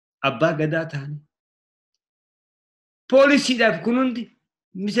 Abbaa gadaa ta'anii. Poolisiidhaaf kun hundi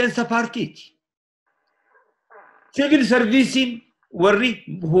miseensa paartiiti. Civil servicein warri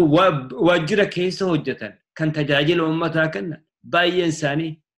waajjira keessa hojjetan kan tajaajila uummataa kennan baay'een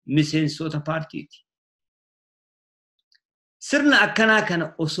isaanii miseensota paartiiti. Sirna akkanaa kana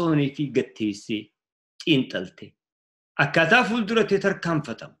osoo inni fi gatteessee xiinxalte akkaataa fuulduratti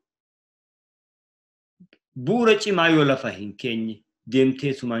tarkaanfatamu. Bu'uura cimaa yoo lafa hin keenye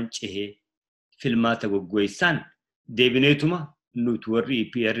deemtee sumaan cehee filmaata goggoessaan deebineetuma nuti warri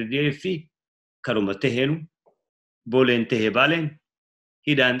EPRDF karuma taheenu booleen tahee baaleen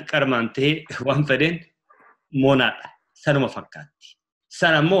hidhaan qarmaan tahee waan fedheen moonaadha sanuma fakkaatti.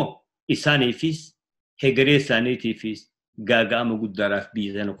 San ammoo isaaniifis hegeree isaaniitiifis gaaga'ama guddaadhaaf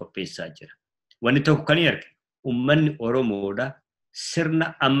biyya sana qopheessaa jira. Wanni tokko kan arge uummanni Oromoodha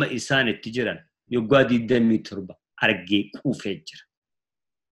sirna amma isaan itti jiran yoggaa 27 argee quufee jira.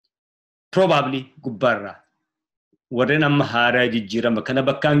 Probably gubbaarraa warreen amma haaraa jijjiirama kana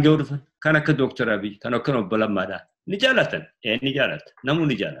bakkaan ga'uu dhufan kan akka Dr. Abiy kan akka Obbo Lammaadhaa ni jaalatan ni jaalata namuu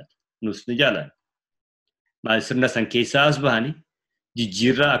ni jaalata nus ni jaalata. Maal sirna san keessaa as bahanii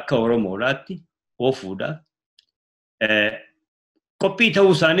jijjiirraa akka Oromoodhaatti oofuudhaaf qophii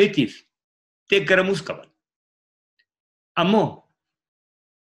ta'uu isaaniitiif deeggaramuus qaban. Ammoo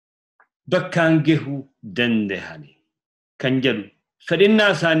bakkaan gahuu danda'anii kan jedhu fedhinnaa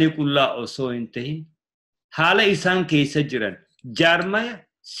isaanii qullaa osoo hin tahin haala isaan keessa jiran jaarmaya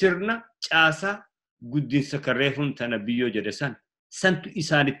sirna caasaa guddinsa karreefuun tana biyyoo jedhe santu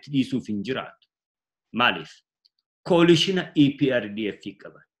isaanitti dhiisuuf hin jiraatu. Maaliif? Koolishina EPRDF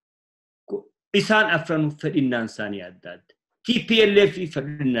qaban. Isaan afran fedhinnaan isaanii adda adda. TPLF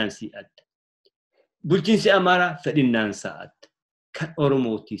fedhinnaan isaanii adda. Bulchiinsi Amaaraa fedhinnaan isaa adda. Kan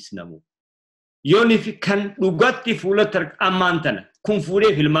Oromootis namu. Yoonii fi kan dhugatti fuula ammaan tana kun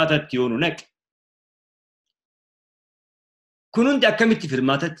fuudhee filmaatatti yoonu naqe. Kun hundi akkamitti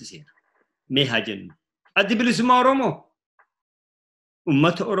filmaatatti seena? Mee haa jennu. Addi bilisummaa Oromoo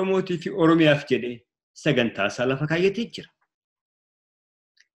uummata Oromootii fi Oromiyaaf jedhee sagantaa isaa lafa kaayyatee jira.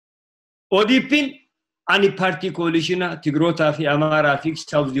 ODP'n ani paartii koolishina Tigrootaa fi Amaaraa fi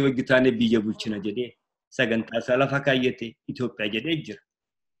Saawuzii wajjitaanee biyya bulchina jedhee sagantaa isaa lafa kaayyatee Itoophiyaa jedhee jira.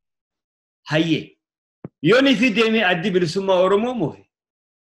 Hayyee yoonii fi deemee addi bilisummaa Oromoo moohe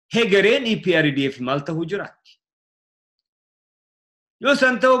hegereen EPRDF maal ta'uu jiraatti? Yoo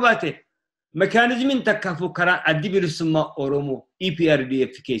san ta'uu baate mekaanizmiin takkaafuu karaa addi bilisummaa Oromoo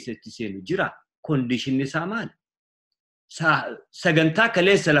EPRDF keessatti seenu jira. Kondiishinni isaa maali? Sagantaa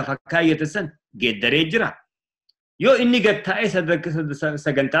kaleessa lafa kaayyate san geeddaree jira. Yoo inni gattaa'ee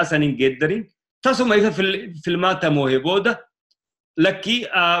sagantaa saniin geeddariin tasuma ifa filmaata moohe booda lakkii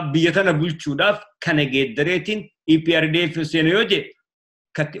biyya tana bulchuudhaaf kana geeddareetiin EPRDF seenu yoo jedhe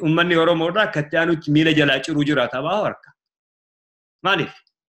katti uummanni Oromoodhaa katti aanutti miila jalaa ciruu jiraata baa'u harka. Maaliif?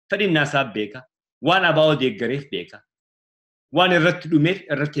 Fedhinnaa isaa beeka. Waan abaa'oo deeggareef beeka. Waan irratti dhumeef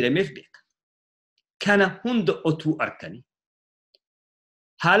irratti hidhameef beeka. Kana hunda otuu arkanii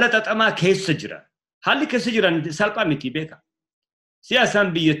haala xaxamaa keessa jiran. Haalli keessa jiran salphaa miti beeka.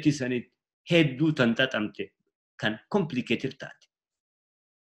 Siyaasaan biyyattii saniitti hedduu tan xaxamte kan complicated taate.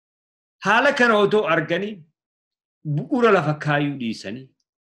 Haala kana otoo arganii bu'uura lafa kaayuu dhiisanii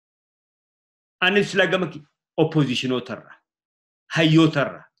anis lagama oppositionootarra,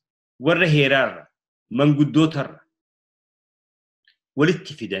 hayyootarra, warra heeraarra, manguddootarra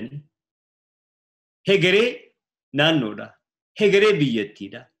walitti fidanii hegeree naannoodha, hegeree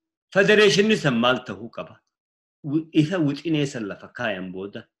biyyattiidha. Federeeshinni san maal ta'uu qaba? Isa wixinee san lafa kaayan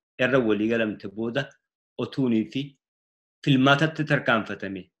booda irra walii galamte booda otuunii fi filmaatatti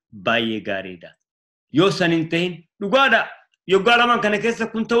tarkaanfatame baay'ee gaariidha. Yoo san hin tahin dhugaadha. Yoggaa lamaan kana keessa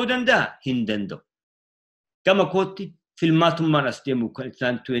kun ta'uu danda'a? Hin danda'u. Gama kootti filmaatummaan as deemu kan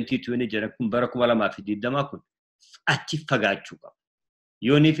isaan 2020 jedha kun bara 2020 kun achi fagaachuu qaba.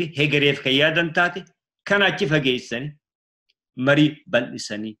 Yoonii fi hegereef kan yaadan taate kan achi fageessanii marii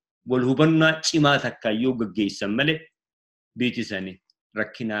bal'isanii wal hubannaa cimaa takkaan yoo gaggeessan malee biitisanii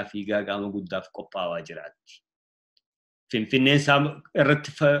rakkinaa fi gaaga'ama guddaaf qophaa'aa jiraatti. Finfinneen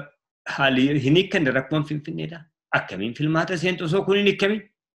irratti haalli hin hiikkanne rakkoon Finfinneedha. Akkamiin filmaata seentu osoo kun hin hiikkamin?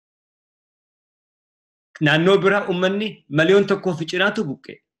 Naannoo biraa uummanni miliyoona tokkoo fi cinaatu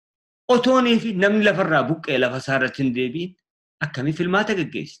buqqee. Otoonii fi namni lafarraa buqqee lafa isaarratti hin deebiin akkamiin filmaata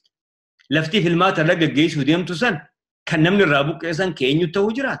gaggeessite? Lafti filmaata irra gaggeessuu deemtu san kan namni irraa buqqee san eenyu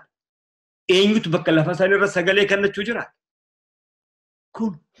ta'uu jiraata? Eenyutu bakka lafa isaanii irra sagalee kennachuu jiraata?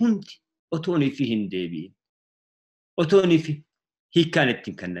 Kun hundi otoonii fi hin deebiin. Otoonii fi hiikkaan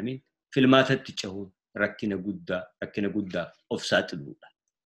ittiin kennamin filmaatatti cehuun rakkina guddaa of saaxiluudha.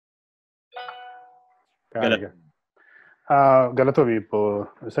 Galatoomi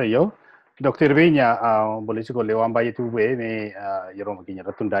Sayyoo. Dr. Beenya Boleessi Gollee waan baay'eetu bu'ee yeroo keenya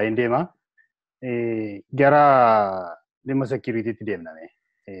irratti hundaa'een deema. Gara dhimma securitytti deemname.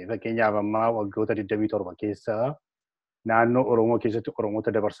 Fakkeenyaaf ammaa waggoota 27 keessa naannoo Oromoo keessatti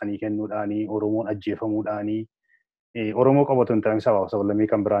Oromoota dabarsanii kennuudhaanii, Oromoon ajjeefamuudhaanii, Oromoo qabatu hin taane sablammii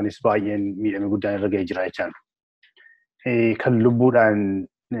kan biraanis baay'een miidhamni guddaan irra ga'ee jira jechaan. Kan lubbuudhaan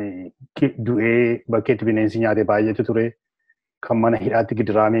du'ee bakkeetti bineensi nyaate baay'eetu ture. Kan mana hidhaatti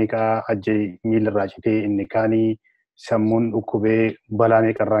gidiraa meeqaa ajjee miilarraa citee inni kaanii sammuun dhukkubee balaa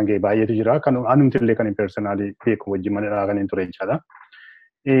meeqarraan ga'e baay'eetu jira. Kan anumti illee kan personaalii beeku wajjin mana hidhaa kan hin ture jechaadha.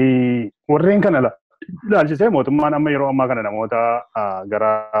 Warreen kana ilaalchisee mootummaan amma yeroo ammaa kana namoota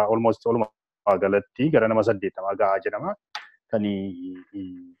gara walumaa galatti gara nama 80 gahaa jedhama. Kan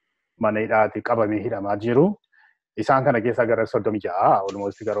mana hidhaatti qabamee hidhamaa jiru. Isaan kana keessaa gara 36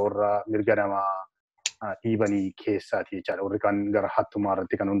 walumaa gara warra mirga namaa dhiibanii keessaati jechaadha. Warri kan gara hattummaa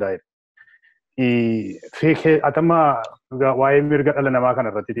irratti kan hundaa'edha. Atama waa'ee mirga dhala namaa kana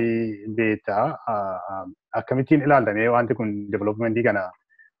irratti beektaa akkamittiin ilaaltame wanti kun developmentii kana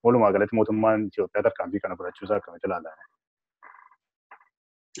walumaa galatti mootummaan Itoophiyaa tarkaanfii kana fudhachuusaa akkamitti ilaalame?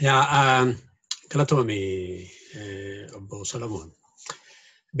 Galatoomii obbo Solomoon.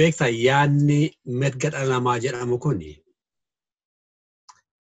 Beektaa yaadni mirga dhala namaa jedhamu kun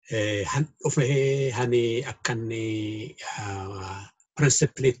han dhufee hani akkanni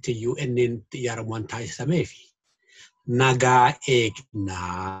principalitti UNN xiyyaaramu waan taasisamee fi nagaa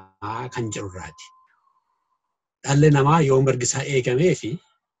eegnaa kan jedhurraati. Dhalli namaa yoo mirgi isaa eegamee fi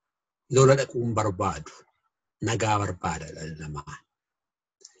lola dhaquu hin barbaadu. Nagaa barbaada dhalli namaa.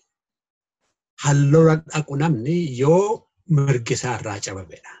 Lola dhaqu namni yoo mirgi isaa irraa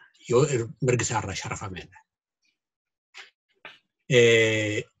cabamedha. Yoo mirgi isaa irraa sharafamedha.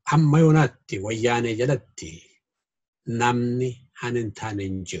 Amma yoonaatti wayyaanee jalatti namni hin taane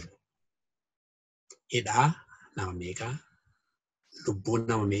hin jiru. Hidhaa nama meeqaa, lubbuun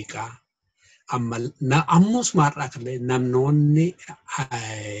nama meeqaa, ammus maarraa kallee namnoonni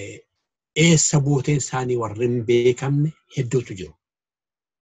eessa buuteen isaanii warri hin beekamne hedduutu jiru.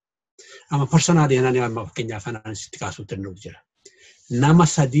 Amma personaalii amma fakkeenyaaf anaan sitti kaasuu danda'u jira. Nama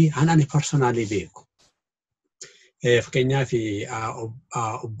 3 ani personaalii beeku. Fakkeenyaaf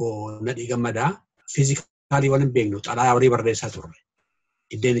obbo Nadhii Gammadaa fiizikaalii waliin beeknu xalayaa walii barreessaa turre.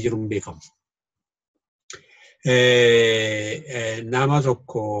 Iddeen jiru hin beekamu. Nama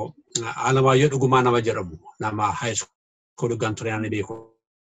tokko Alamaayyoo Dhugumaa nama jedhamu nama haayiskoolii ganturee ani beeku.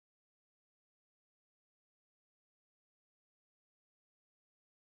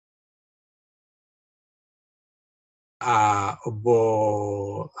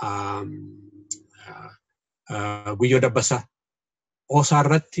 Obbo Guyyoo Dabbasaa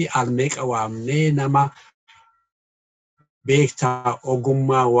osaarratti almeeqa waamnee nama beektaa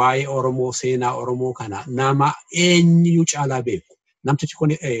ogummaa waa'ee Oromoo seenaa Oromoo kana nama eenyu caalaa beeku. Namtichi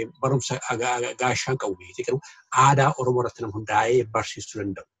kun barumsa gaashaan qabu beekte aadaa Oromoo irratti nama hundaa'ee barsiisuu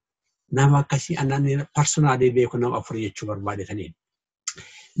danda'u. Nama akkasii annan personaalii beeku nama 4 jechuu barbaadetaniin.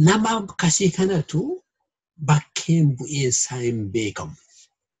 Nama akkasii kanatu bakkeen bu'eensaa hin beekamu.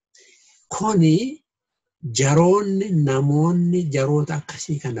 Kuni jaroonni namoonni jaroota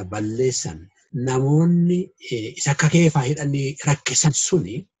akkasii kana balleessan namoonni isa akka keefaa hidhanii rakkisan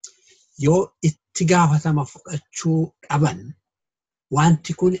suni yoo itti gaafatama fudhachuu dhaban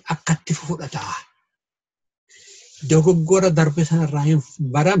wanti kun akkatti fudhataa. Dogoggora darbe sanarraa hin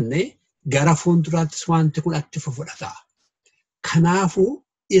baramne gara fuulduraattis wanti kun atti fudhataa. Kanaafuu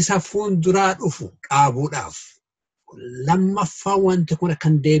isa fuulduraa dhufu dhaabuudhaaf lammaffaa wanti kun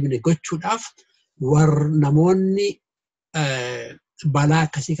kan deebine gochuudhaaf namoonni balaa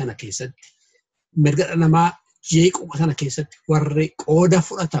akkasii kana keessatti mirga dhala namaa jeequu kana keessatti warri qooda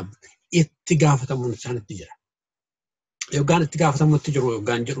fudhatan itti gaafatamuun isaanitti jira. Yookaan itti gaafatamuutti jiru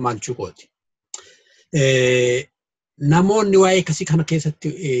yookaan jedhu maal chukooti. Namoonni waa'ee akkasii kana keessatti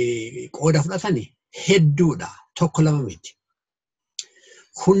qooda fudhatanii hedduudha. Tokko 2 miti.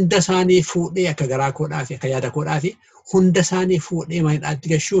 Hunda isaanii fuudhee akka garaa koodhaa fi akka yaada koodhaa fi hunda isaanii fuudhee maayidhaatti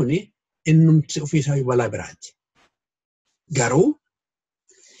gashuun innumti ofiisaa balaa biraati. Garuu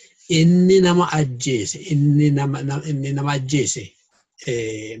inni nama ajjeese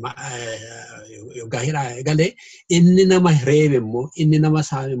yookaan hidhaa galee inni nama reebe immoo inni nama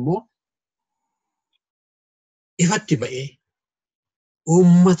saame immoo ifatti ba'ee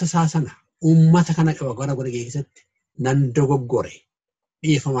uummata isaa sana uummata kana gara godhe keessatti nan dogoggore.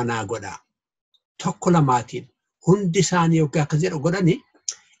 Dhiifama naa godhaa. Tokko 2 hundi isaanii yookaan akkas jedhu godhani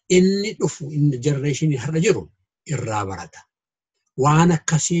inni dhufu inni genereeshinii har'a jiru irraa barata. Waan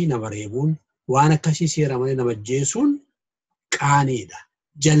akkasii nama reebuun waan akkasii seera malee nama ajjeesuun qaaniidha,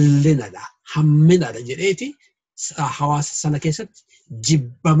 jallinadha, hamminadha jedheeti hawaasa sana keessatti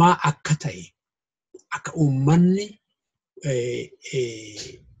jibbamaa akka ta'e akka uummanni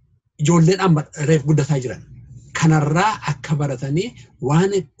ijoolleen amma reef guddataa jiran kanarraa akka baratanii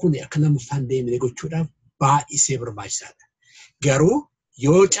waan kun akka lammaffaan deemnee gochuudhaaf baay'isee barbaachisaadha. Garuu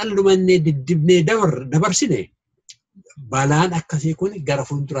yoo callumannee diddibnee dabarsine balaan akkasii kun gara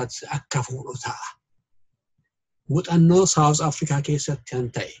fuulduraatti akka fuudhu ta'a. Muuxannoo South Africa keessatti kan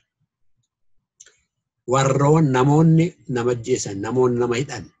ta'e warroon namoonni nama ajjeesan, namoonni nama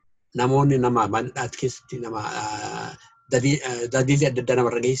hidhan, namoonni nama mandhaat keessatti nama dadiilii adda addaa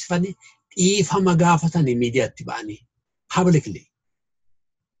namarra geessifan dhiifama gaafatanii miidiyaatti ba'anii publicly.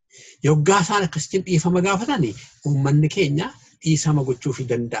 Yoggaa isaan akkasitti dhiifama gaafatanii uummanni keenya dhiisama gochuu fi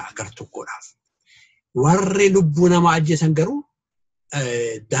danda'a gar tokkodhaaf. Warri lubbuu nama ajjeesan garuu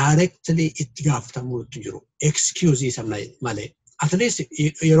directly itti gaafatamuutu jiru. Excuse isa malee. At least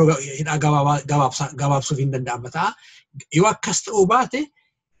yeroo hidhaa gabaabsuuf hin danda'ama ta'a. Yoo akkas ta'uu baate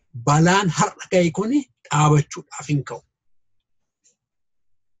balaan har'a ga'e kun dhaabachuudhaaf hin ka'u.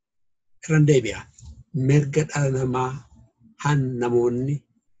 Irraan deebi'a. Mirga dhala namaa han namoonni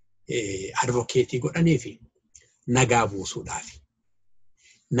advokeetii godhanii fi nagaa buusuudhaaf.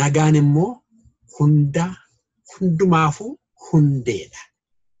 Nagaan immoo hundumaafuu hundeedha.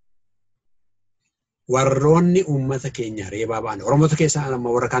 Warroonni uummata keenya reebaa ba'an Oromoota keessa amma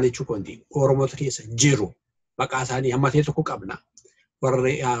warra kaan jechuu kooti Oromoota keessa jiru maqaa isaanii hammatee tokko qabna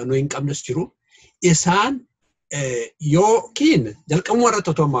warri nu hin qabnes jiru isaan yookiin jalqabuma irratti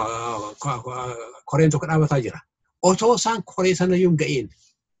otoo koreen tokko dhaabataa jira otoo isaan koree sana yoo hin ga'in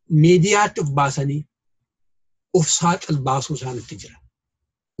miidiyaatti of baasanii of saaxil baasuu isaanitti jira.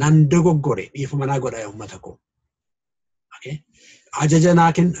 Nan dogoggore dhiifama naa godha uummata koo. Ajaja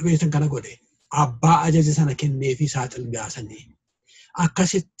naa kennameetan kana godhe abbaa ajaja sana kennee fi saaxil baasanii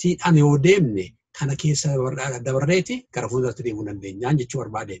akkasitti ani yoo deemne kana keessa dabarreeti gara fuulduraatti deemuu dandeenyaan jechuu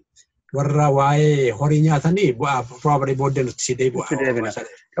barbaadeen. Warra waa'ee horii nyaatanii probably booddee nutti si deebi'u.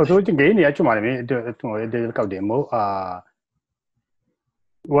 Otoo wajjin ga'in yaachuu maalimee iddoo qabde immoo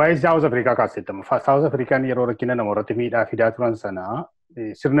waa'ee South Africa kaasettamu. South African yeroo rakkina namoorratti miidhaa fidaa turan sana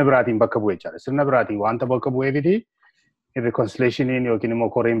sirna biraatiin bakka bu'ee jira. Sirna biraatiin wanta bakka bu'ee fiti reconciliationiin yookiin immoo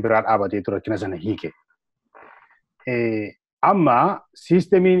koreen biraa dhaabatee ture rakkina sana hiike. Amma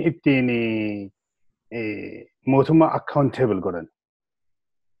siistemiin ittiin mootummaa accountable godhan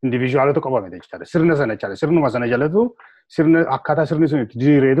individuaalota qabame jechuudha. Sirna sana jechuudha. Sirnuma sana jalatu sirna akkaataa sirni sun itti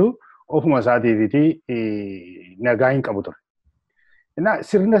diriireetu ofuma isaatiifiti nagaa hin qabu ture.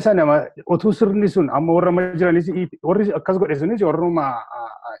 Sirna sana otuu sirni sun amma warra ma jiranis warri akkas godhe sunis warruma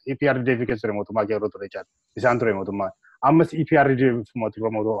EPRDF keessa ture mootummaa yeroo ture jechuudha. Isaan ture mootummaa. Ammas EPRDF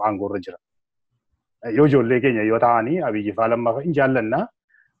mootummaa aangoo irra jira. Yoo ijoollee keenya yoo ta'anii Abiyyi Faalammaa hin jaallanna.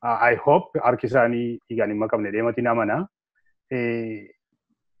 I hope harki isaanii dhiigaan hin makamne deematiin amana.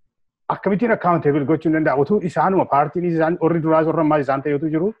 Akkamittiin accountable gochuun danda'a otuu isaanuma paartiin isaan warri duraas warra ammaa isaan ta'etu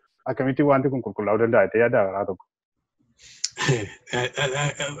jiru akkamittiin wanti kun qulqullaa'uu danda'a ta'ee yaada karaa tokko.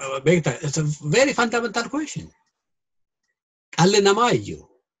 It's a very fundamental question. Dhalli namaa iyyuu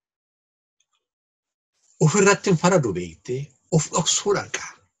ofirratti hin faradu beektee of dhoksuu dhaqa.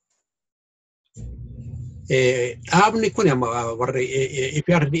 Dhaabni kun warri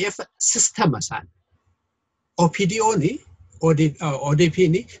EPRDF sistema isaan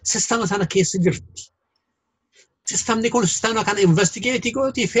ODP'n sistema sana keessa jirti. Sistemni kun sistema kana investigate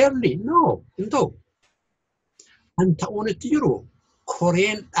gooti fairly? No, hin ta'u. Kan ta'uun itti jiru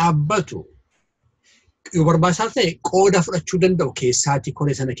koreen dhaabbatu yoo barbaachisaa ta'e qooda fudhachuu danda'u keessaati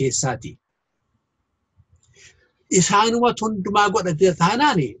koree sana keessaati. Isaanuma hundumaa godhatee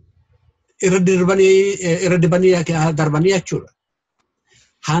taanaan irra darbanii jechuudha.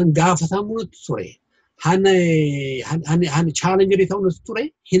 Han gaafatamuu ture. Han chaalenjerii ta'uu ture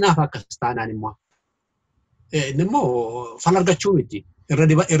hinaaf akkas taanaan immoo. Immoo fala argachuu miti. Irra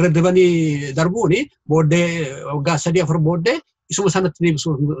darbanii darbuun booddee waggaa 3-4 booddee isuma sanatti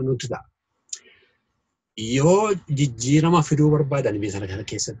deebisuu nuti ta'a. Yoo jijjiirama fiduu barbaadan biyya sana kana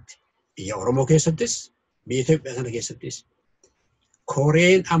keessatti, biyya Oromoo keessattis, biyya Itoophiyaa sana keessattis,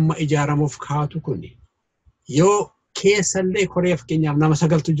 koreen amma ijaaramuuf kaatu kun yoo keessallee koree fakkeenyaaf nama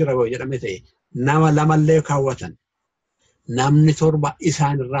 9tu jira jedhame ta'e nama 2 kaawwatan namni 7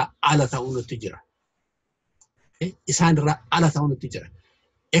 isaanirraa ala ta'uu nutti jira. Isaanirraa ala ta'uu nutti jira.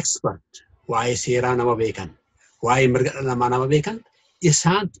 Expert waa'ee seeraa nama beekan, waa'ee mirga dhala namaa nama beekan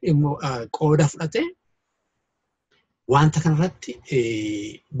isaan immoo qooda fudhatee wanta kanarratti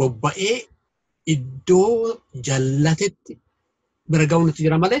bobba'ee iddoo jallatetti bira ga'uu nutti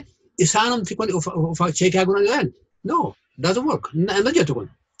jira malee isaanumti kun cheekaa godhan no, doesn't work. Hin jettu kun.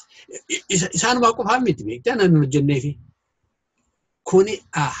 Isaanuma qofaan miti beektaa nan hojjenneefi. Kuni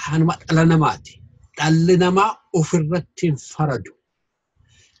hanuma dhala namaati. dhalli namaa ofirratti hin faradu.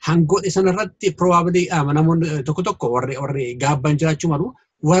 Hangoodhi sanarratti probably namoonni tokko warri gaabban jiraachuu malu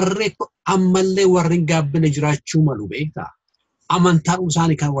warri ammallee warri gaabbine jiraachuu malu beektaa. Amantaan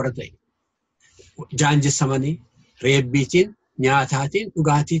isaanii kan warra ta'e. Jaanjessamanii reebbiitiin nyaataatiin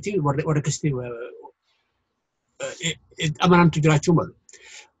dhugaatiitiin warri akkasitti amanantu jiraachuu malu.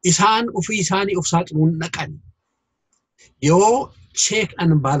 Isaan ofii isaanii of saaxiluun dhaqan. Yoo check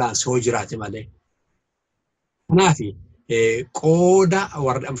and balance hoo jiraate malee. Kanaafi qooda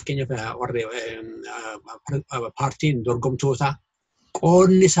warri fakkeenyaaf warri paartiin dorgomtoota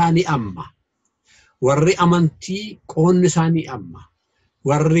qoodni isaanii amma. Warri amantii qoodni isaanii amma.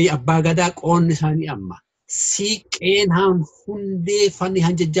 Warri abbaa gadaa qoodni isaanii amma. Siiqeen hundeeffamni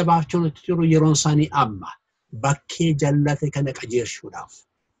jajjabaachuu nuti jiru yeroon isaanii amma. Bakkee jallate kana qajeelchuudhaaf.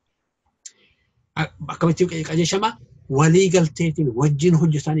 Akkamitti qajeelchama walii galteetiin wajjin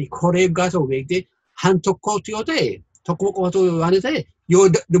hojjetanii koree eeggaa ta'u beektee han tokkootu yoo ta'e tokkuma qofatu waan ta'e yoo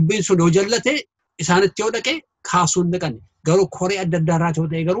dubbiin sun yoo jallate isaanitti yoo dhaqe kaasuun dhaqan garuu koree adda addaa irraa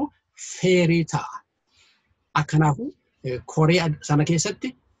ta'e garuu feerii ta'a. Akkanaafu koree sana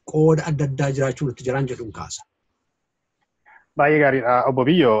keessatti qooda adda addaa jiraachuu nuti jiran jedhuun kaasa. Baay'ee gaariidha obbo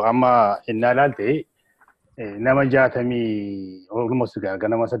Biyyoo amma innaa ilaalte nama 60 almost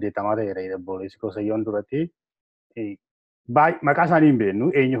ganama 80 ta'eera boolessi Kosayyoon duratti maqaa isaanii hin beeknu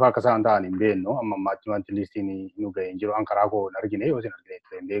eenyufa akka isaan ta'an hin beeknu amma ammaatti wanti listiin nu ga'ee hin jiru an karaa koo hin argine yoo isin argine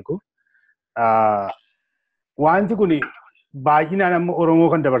hin beeku. Wanti kun baay'inaan amma Oromoo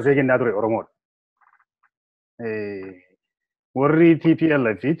kan dabarsee kennaa ture Oromoodha. Warri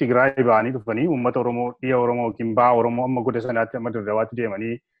TPLF fi Tigraay ba'anii dhufanii uummata Oromoo dhiya Oromoo yookiin baa Oromoo amma godina sanaatti amma dirdawaatti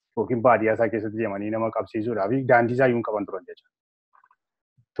deemanii yookiin baadiyyaa isaa keessatti deemanii nama qabsiisuudhaa fi daandii isaa iyyuu qaban turan jecha.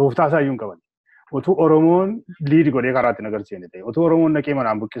 Tooftaa isaa iyyuu qaban. Utuu Oromoon liidi godhee karaatti agarsiisne ta'e, utuu Oromoon naqee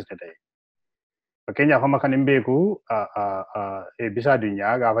manaan buqqisne ta'e. Fakkeenyaaf amma kan hin beeku Eebbisaa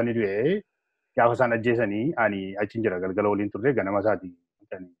Addunyaa gaafa ni du'e gaafa isaan ajjeesanii ani achiin jira galgala waliin turre ganama isaatii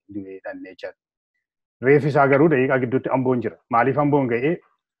kan du'ee dhannee jira. Reeffi isaa garuu daqiiqaa gidduutti amboon jira. Maaliif amboon ga'ee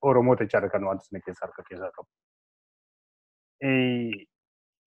Oromoota jechaadha kan wanti sana keessaa harka keessaa qabu.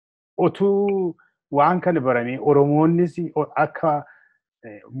 Otuu waan kana baramee Oromoonnis akka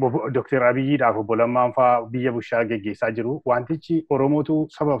Dr. Abiyyiidhaaf obbo Lammaan fa'aa biyya bushaa geggeessaa jiru wantichi Oromootu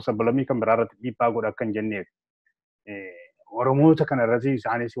sabaaf sablammii kan biraa irratti dhiibbaa godha akka hin jenneef Oromoota kana irratti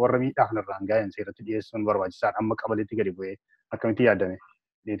isaanis warra miidhaa kana irraan ga'an seeratti dhiyeessuun barbaachisaadha amma qabaleetti gadi bu'ee akkamitti yaadame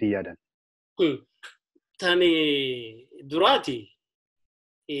deetii yaadan. Tani duraati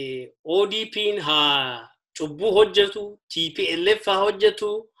ODP'n haa cubbuu hojjetu, TPLF haa hojjetu,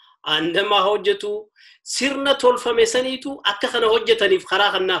 aandamaa hojjetu, sirna tolfame saniitu akka kana hojjetaniif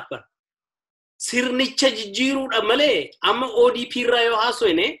karaa kannaaf bara. Sirnicha jijjiiruudha malee amma ODP irraa yoo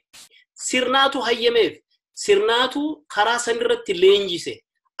haasofne sirnaatu hayyameef, sirnaatu karaa sanirratti leenjise.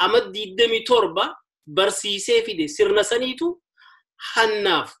 Amma 27 barsiisee fide sirna saniitu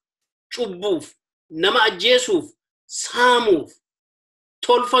hannaaf, cubbuuf, nama ajjeesuuf, saamuuf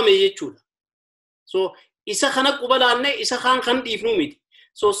tolfame jechuudha. So isa kana qubalaanne isa kan dhiifnu miti.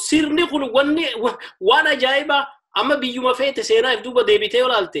 So sirni kun waan ajaa'ibaa amma biyyuma feete seenaaf duuba deebitee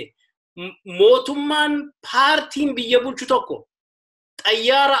olaalte mootummaan paartiin biyya bulchu tokko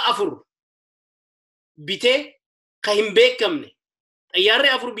xayyaara 4 bitee ka hin beekamne xayyaarri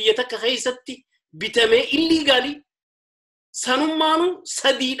 4 biyya takka keessatti bitamee illiigaalii sanummaanu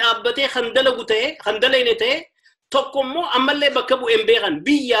 3 dhaabbatee kan dalagu ta'e kan dalayne ta'e tokko immoo ammallee bakka bu'een beekan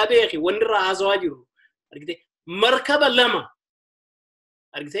biyyaa beeki wanni irraa haasawaa jiru argite markaba 2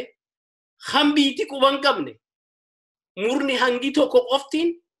 argite kan biiti quban qabne murni hangi tokko qoftiin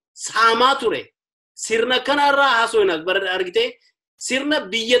saamaa ture sirna kanarraa haasawna argite sirna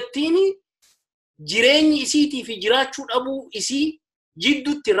biyyattiin jireenyi isiitii fi jiraachuu dhabuu isii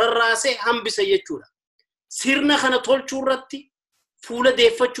jidduutti rarraasee hambisa jechuudha. Sirna kana tolchuu irratti fuula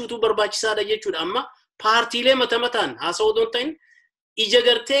deeffachuutu barbaachisaadha jechuudha. Amma paartiilee mataan haasawuu doon ta'in ija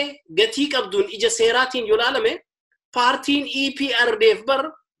gartee gatii qabduun ija seeraatiin yoo ilaalame paartiin EPRDF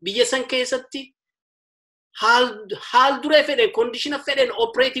bar biyya san keessatti haal duree fedhen kondishina fedhen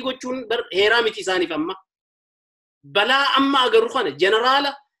opereetii gochuun heeraa miti isaaniif amma. Balaa amma agarru kana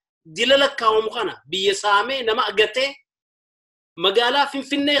jeneraala dila lakkaawamu kana biyya saamee nama agatee magaalaa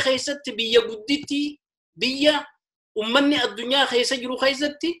Finfinnee keessatti biyya gudditti biyya ummanni addunyaa keessa jiru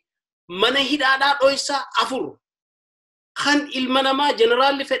keessatti mana hidhaadhaa dhoysaa 4 kan ilma namaa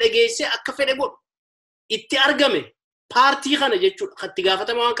jeneraalli fedhe geessee akka fedhe godhu itti argame paartii kana jechuudha katti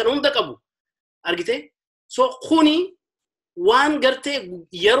gaafatama waan kana hunda qabu argite so kuni waan gartee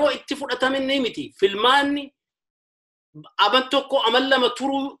yeroo itti fudhatame miti filmaanni aban tokko amal lama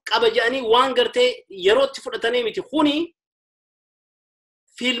turuu qaba jedhanii waan gartee yerootti fudhatanii miti. Kuni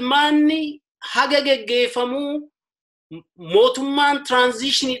filmaanni haga geggeeffamuu mootummaan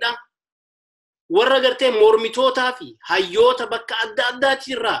transitionidha. Warra gartee mormitootaa fi hayyoota bakka adda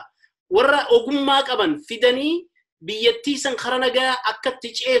addaatirraa warra ogummaa qaban fidanii biyyattii san karaa nagaa akkatti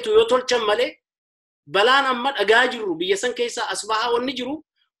ceetu yoo tolchan malee balaan amma dhagaa jirru biyya san keessa asbahaa wanni jiru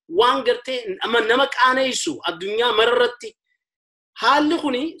waan gartee nama qaaneessu addunyaa mararratti haalli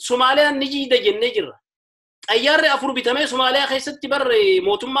kuni Soomaaliyaan ni jiida jennee jirra. Xayyaarri 4 bitamee Soomaaliyaa keessatti barre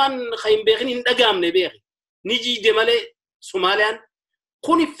mootummaan hin beekin hin dhagaamne beeki. Ni jiide malee Soomaaliyaan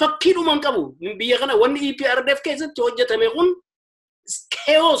kuni fakkiidhuma hin qabu. Biyya kana wanni EPRDF keessatti hojjetame kun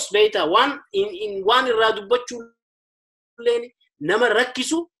chaos beeta waan irraa dubbachuu illee nama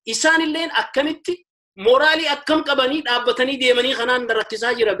rakkisu isaan illee akkamitti moraalii akkam qabanii dhaabbatanii deemanii kanaan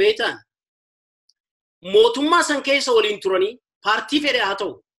rakkisaa jira beetaan. Mootummaa san keessa waliin turanii paartii fedhe haa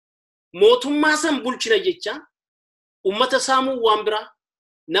ta'u mootummaa san bulchina jecha ummata saamuu waan biraa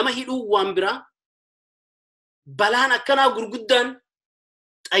nama hidhuu waan biraa balaan akkanaa gurguddaan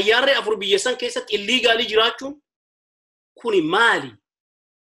xayyaarri 4 biyya san keessatti illegaalii jiraachuun kuni maali?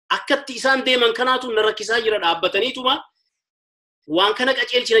 Akkatti isaan deeman kanaatu na rakkisaa jira dhaabbataniituma waan kana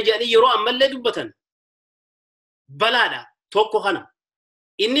qaceelchina jedhanii yeroo ammallee dubbatan balaadha tokko kana.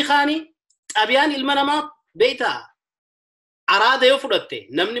 Inni kaani xabiyaan ilma namaa beeytaa araada yoo fudhatte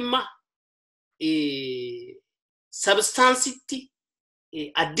namni imma substansitti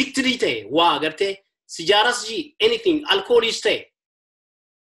addicted ta'e waa gartee sijaaras anything alcoholis ta'e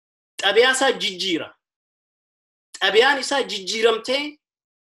xabiyaa isaa jijjiira. Xabiyaan isaa jijjiiramtee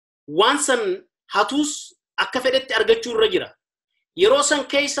waan san hatuus akka fedhetti argachuu irra jira. Yeroo san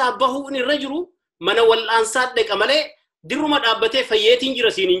keessaa bahuu irra jiru mana wal'aansaa dhaqa malee dirruma dhaabbatee fayyeetiin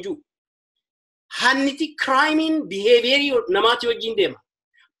jira siin hin jiru. Hanniti crime behavior namaati wajjin deema.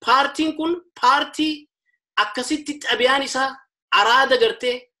 Paartiin kun paartii akkasitti xabiyaan isaa araada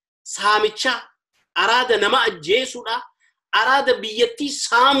gartee saamichaa, araada nama ajjeesuudha, araada biyyattii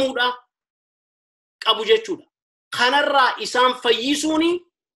saamuudha qabu jechuudha. Kanarraa isaan fayyisuuni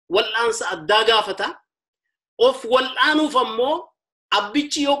wal'aansa addaa gaafata. Of wal'aanuuf ammoo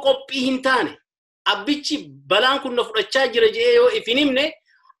abbichi yoo qophii hin taane abbichi balaan kun na fudhachaa jira jedhee yoo ifin himne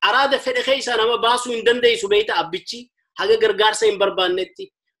araada fedhe keessa nama baasuu hin dandeessu beeyta abbichi haga gargaarsa hin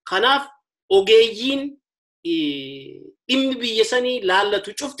barbaannetti. Kanaaf ogeeyyiin dhimmi biyya sanii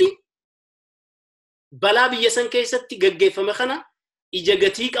laallatu cufti balaa biyya san keessatti gaggeeffame kana ija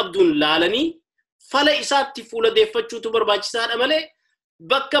gatii qabduun laalanii fala isaatti fuula deeffachuutu barbaachisaadha malee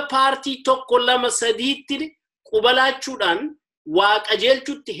bakka paartii tokko lama sadiitti qubalaachuudhaan waa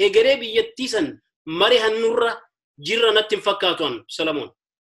qajeelchuutti hegeree biyyattii san mari hannurra jirra natti hin fakkaatuan. Salamoon.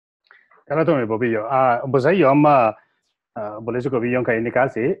 Galatoomi Bobiyyo. Bosayyo amma boleessi Bobiyyoon kan inni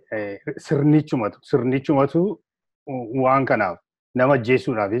kaase sirnichumatu waan kanaaf nama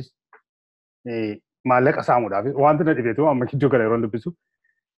ajjeesuudhaafis maallaqa saamuudhaafis wanti na dhibeetu amma gidduu kana yeroo dubbisu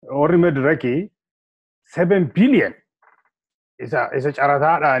warri Mediraki 7 billion isa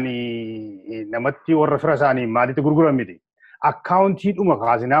carataadhaan namatti warra fira isaanii maalitti gurguran miti. Akkaawuntii dhuma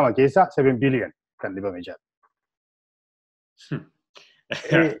kaasinaama keessa 7 billion kan dhibame jira.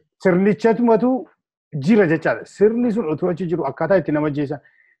 Sirnichatumatu jira jechaadha. Sirni sun otoo achi jiru akkaataa itti nama ajjeesan.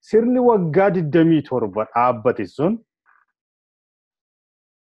 Sirni waggaa 27 dhaabbate sun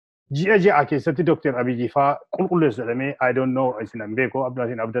ji'a keessatti Dr. Abiyyi faa qulqulleessu jedhamee I don't know isin hin beeku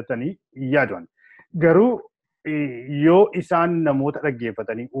isin abdattanii yaaduun. Garuu yoo isaan namoota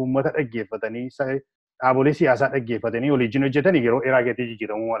dhaggeeffatanii uummata dhaggeeffatanii dhaabolee siyaasaa dhaggeeffatanii waliin hojjetanii yeroo dheeraa keessatti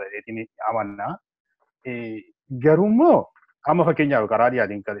jijjiiramuu mala jedhanii amanna. Garuu immoo amma fakkeenyaaf karaa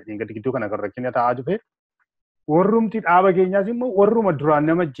dhiyaatiin gadi gidduu kana kan rakkina ta'aa dhufe warrumti dhaaba keenyaas immoo warruma duraan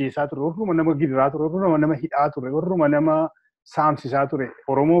nama ajjeesaa ture, warruma nama gidiraa ture, warruma nama hidhaa ture, warruma nama saamsisaa ture.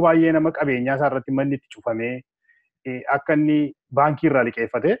 Oromoo baay'ee nama qabeenyaa isaa irratti manni itti cufamee akka inni baankii irraa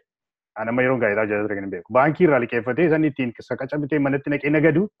liqeeffate nama yeroo gaa'elaa jala ture kan hin beeku. Baankii irraa liqeeffate isaan ittiin saqaca bitee manatti naqee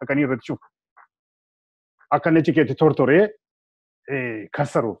nagadu akka inni irratti cufu. Akka inni cikeetti tortoree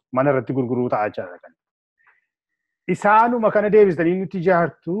kassaruuf mana irratti gurguruu ta'aa jira. Isaanuma kana deebisanii nuti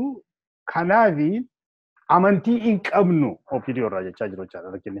ijaartu kanaafi amantii hin qabnu OPDO irraa jechaa jiru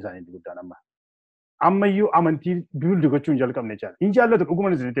jechaadha rakkinni isaanii guddaan amma. Ammayyuu amantii bibildi gochuun jalqabne jechaadha. Hin jaallatu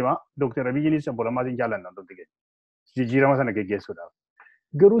dhugumaan isinitti himaa Dr. Abiyyiinis obbolummaas hin jaallanna wantoota keenya. Jijjiirama sana geggeessuudhaaf.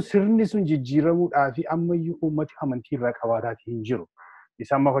 Garuu sirni sun jijjiiramuudhaaf ammayyuu uummati amantii irraa qabaataatii hin jiru.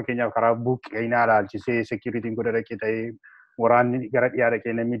 Isaan amma fakkeenyaaf karaa buqqeenaa ilaalchisee sekiriitiin godha dhaqee ta'ee waraanni gara dhiyaa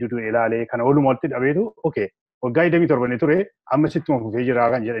dhaqee namni duduu ilaalee kana walumaa walitti dhabeetu okay. Waggaa 27 ture amma sittuma fufee jira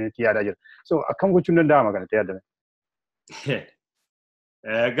kan jedhanitti yaadaa jira. So akkam gochuun danda'ama kanatti yaadame?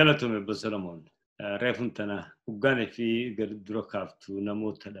 Galatoome Bosolomoon. Reefun tana uggaanee fi dura kaaftu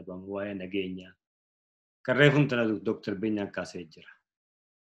namoota dhaban waa'ee nageenyaa. Kan reefun tana Dr. Beenyaan kaasee jira.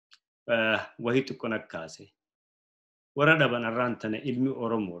 Wahii xiqqoon akkaase. Warra dhaban arraan tana ilmi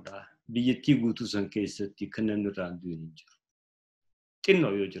Oromoodha. Biyyattii guutuu san keessatti kan namni irraan du'in hin jiru.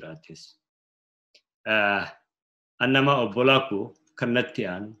 Xinnoo yoo jiraates. Annama obbolaa koo kan natti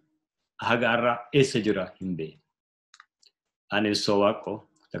aanu haga irraa eessa jira hin beeku. Ani Sowaaqoo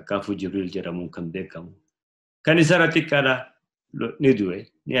takkaafuu Jibriil jedhamuun kan beekamu. Kan isarra xiqqaadha ni du'e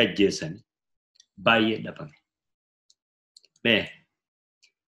ni ajjeesani. Baay'ee dhabame.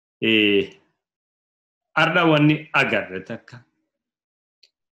 Arda wanni agarre takka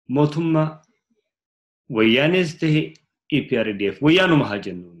mootummaa wayyaanis ta'e EPRDF wayyaanuma haa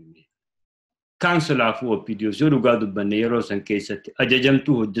jennuun. Kaansilaafuu OPDOs yoo dhugaa dubbanne yeroo san keessatti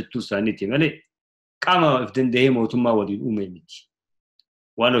ajajamtuu hojjettuu isaaniiti malee qaama of danda'ee mootummaa waliin uume miti.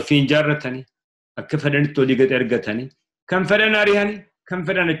 Waan ofiin jaarratanii akka fedhanitti olii gad ergatanii kan fedhan ari'anii kan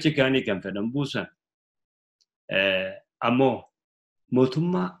fedhan achi kaanii kan fedhan buusan. Ammoo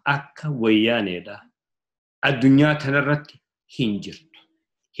mootummaa akka wayyaaneedha. Addunyaa tanarratti hin jirtu.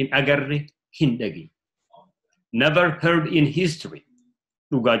 Hin agarre hin dhageenye. Never heard in history.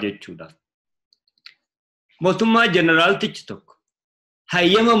 Dhugaa jechuudhaaf. Mootummaa jeneraaltichi tokko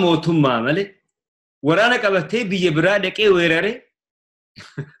hayyama mootummaa malee waraana qabatee biyya biraa dhaqee weeraree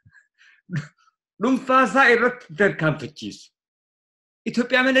dhuunfaasaa irratti tarkaanfachiisu.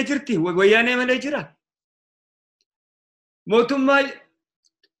 Itoophiyaa malee jirti, wayyaanee malee jira. Mootummaa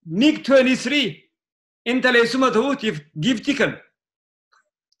MiG-23 intaleessuma ta'uutiif giiftii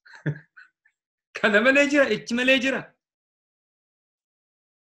kana malee jira, ichi malee jira.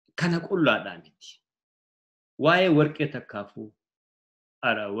 Kana qullaadhaa miti. Waa'ee warqee takkaafuu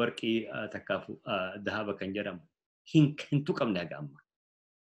warqii takkaafuu dahaba kan jedhamu hin tuqamne haga amma.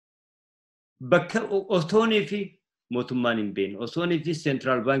 Bakka osoonii fi mootummaan hin beekne, osoonii fi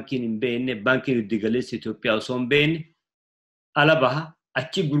seentiraal baankiin hin beekne, baankiin iddi galeessa Itoophiyaa osoo hin beekne ala baha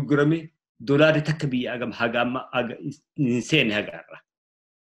achi gurguramee dolaarri takka biyya haga amma hin seene hagaarra.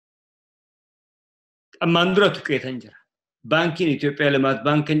 Ammaan dura tuqeetan jira. Baankiin Itoophiyaa Limaat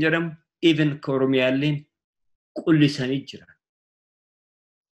Baank kan jedhamu even Oromiyaalleen qullisanii jira.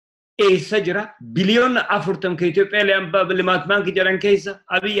 Eessa jira? Biliyoona 40 kan Itoophiyaa Limaat Baank jedhan keessa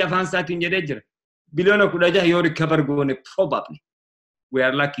Abiy afaan isaatiin jedhee jira. Biliyoona 16 yoo recover goone probably we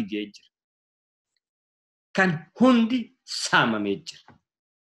are lucky jedhee jira. Kan hundi saamamee jira.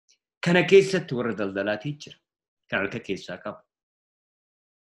 Kana keessatti warra daldalaatii jira. Kan harka keessaa qabu.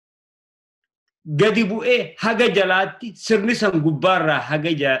 Gadi bu'ee haga jalaatti sirni san gubbaarraa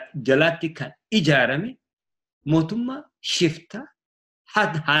haga jalaatti kan ijaarame mootummaa shiftaa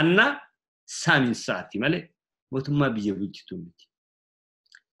hannaa saaminsaati malee mootummaa biyya bulchituu miti.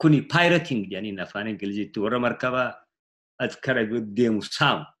 Kuni pirating jedhanii afaan Ingiliziitti warra markabaa kara deemu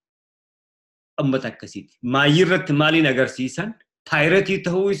saamu ummata akkasiiti. Maayii irratti maaliin agarsiisan piratii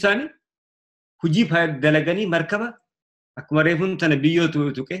ta'uu isaanii hujii dalaganii markaba akkuma reefuun tana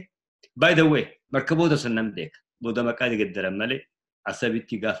biyyootu tuqe. By the way, markaboota sannan beeka. Booda maqaa gaddaran malee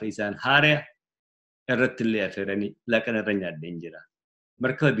asabitti gaafa isaan haaraya irratti illee affeeranii laqana irra nyaadheen jira.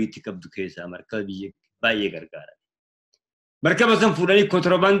 Markaba biitti qabdu keessaa markaba biyya baay'ee gargaara. Markaba san fuudhanii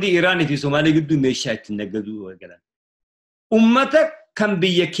kontirabandii Iraanii fi Somaalee gidduu meeshaa ittiin naggaduu galan. Ummata kan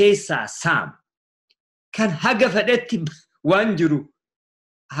biyya keessaa saamu kan haga fedhetti waan jiru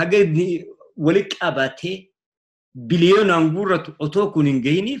haga walitti qabatee biliyoonaan guurratu otoo kun hin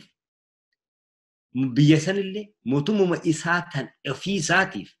gahiniif biyya sanillee mootummaa isaa tan ofii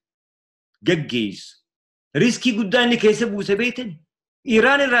isaatiif gaggeessu. Riskii guddaa inni keessa buuse beektan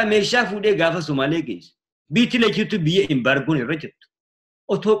Iraan irraa meeshaa fuudhee gaafa Somaalee geessu. Biitti lachiitu biyya embargoon irra jirtu.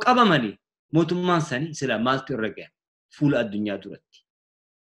 Otoo qabamanii mootummaan sanii sila maaltu irra gaha fuula addunyaa duratti.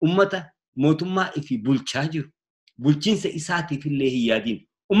 Ummata mootummaa ifi bulchaa jiru. Bulchiinsa isaatiif illee hin yaadiin.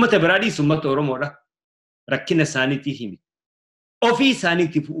 Ummata biraadhiis ummata Oromoodha. Rakkina isaaniitiif himi. Ofii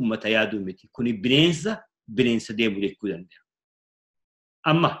isaaniitiif ummata yaaduu miti. Kuni bineensa deemu jechuu danda'a.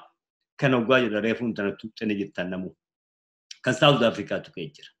 Amma kan hoggaa jedha reefuun tana tuqxanii jirtan namu. Kan South Africa tuqee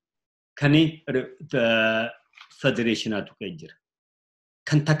jira. Kan Federeeshinaa tuqee jira.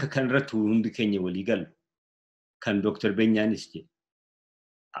 Kan takka kan irratti hundi keenya walii galu. Kan Dr. Beenyaanis jedhe.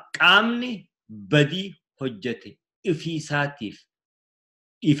 Qaamni badii hojjete ifii isaatiif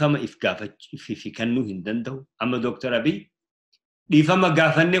dhiifama if gaafachuu fi kennuu hin danda'u. Amma Dr. Abiy dhiifama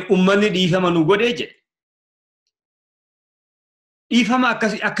gaafanne ummanni dhiifama nu godhee jedhe. Dhiifama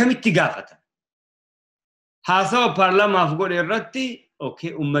akkamitti gaafata? Haasawa paarlamaaf godhe irratti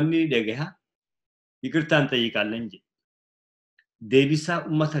okay ummanni dhagaha. Yikirtaan xayiqaalleen jedhe. deebisaa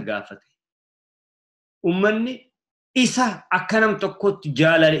ummata gaafate. Ummanni isa akka nam tokkotti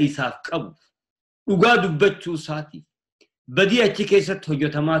jaalala isaaf qabu dhugaa dubbachuu isaatiif badii achi keessatti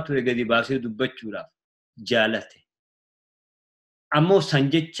hojjetamaa ture gadi baasee dubbachuudhaaf jaalate. Ammoo san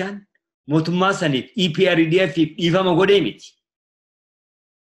jechaan mootummaa saniif EPRDF dhiifama godhee miti.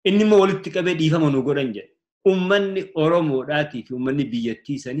 Inni immoo walitti qabee dhiifama nu godhan jedhe. Ummanni Oromoodhaatii fi ummanni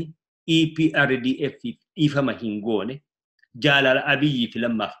biyyattii sanii EPRDF dhiifama hin goone jaalala Abiyyi fi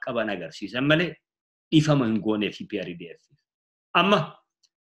Lammaaf qaban agarsiisan malee dhiifama hin goonee fi EPRDF. Amma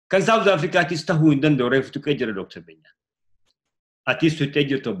kan South Africaattis tahuu hin danda'u reefu tuqee jira Dr. Beenyaa. Atis tuqee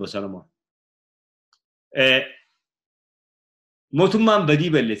jirtu obbo Salamoon. Mootummaan badii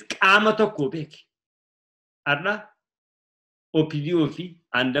ballees qaama tokko beeke. Har'a OPDO fi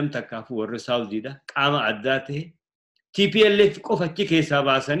Andam takkaafuu warra Saawudiidha qaama addaa ta'e TPLF qofa achi keessaa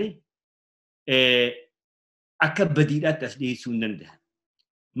baasanii akka badiidhaatti as dhiyeessuu hin danda'an.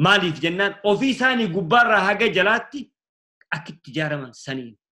 Maaliif jennaan ofii isaanii gubbaarraa haga jalaatti akka itti ijaaraman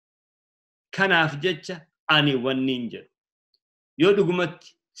saniin. Kanaaf jecha ani wanni hin jedhu. Yoo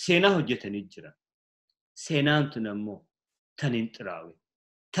dhugumatti seenaa hojjetanii jiran. Seenaan tun ammoo tan hin xiraawin,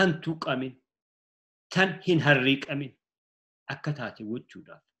 tan tuqamin, tan hin harriiqamin akka taate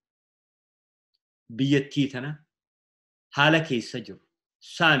gochuudhaaf. Biyyattii tana haala keessa jiru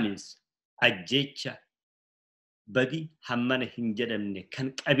saaminsa, ajjeecha, badii hammana hin jedhamne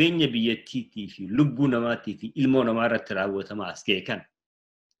kan qabeenya biyyattiitii fi lubbuu namaatii fi ilmoo namaa irratti raawwatamaa as ga'e kan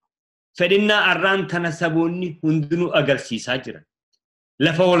fedhinnaa arraan tana saboonni hundinuu agarsiisaa jiran.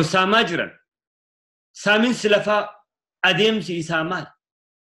 Lafa wal saamaa jiran. Saaminsi lafaa adeemsi isaa maal?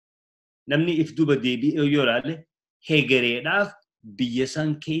 Namni if duuba deebi'ee yoo ilaale hegereedhaaf biyya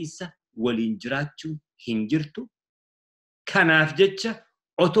san keessa waliin jiraachuu hin jirtu. Kanaaf jecha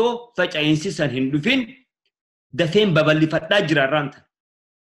otoo faca'insi san hin dhufin dafeen babal'ifadhaa jira arraan tana.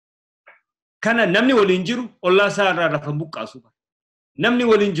 Kana namni waliin jiru ollaa isaa irraa lafa buqqaasu. Namni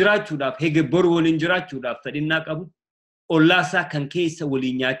waliin jiraachuudhaaf hege boru waliin jiraachuudhaaf fedhinnaa qabu ollaa isaa kan keessa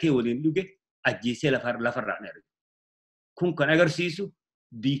waliin nyaatee waliin dhuge ajjeesee lafarraan argu. Kun kan agarsiisu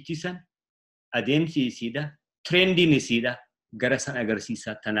biitti san adeemsi isiidha, trendiin isiidha gara san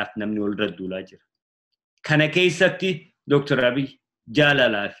agarsiisaa tanaaf namni walirra duulaa jira. Kana keessatti Dr. Abiy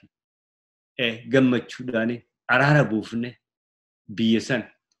jaalalaa fi gammachuudhaan araara buufne biyya san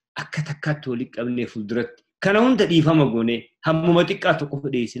akka takkaatti walitti qabnee fuulduratti kana hunda dhiifama goonee hammuma xiqqaa tokko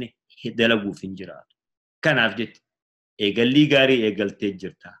fudheessine dalaguuf hin jiraatu. Kanaaf jecha eegallii gaarii eegaltee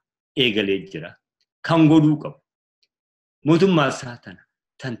jirta, eegalee jira. Kan godhuu qabu. Mootummaa isaa tana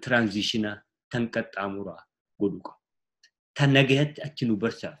tan tiraanzishinaa tan qaxxaamuraa godhuu qabu. Tan nagayatti achi nu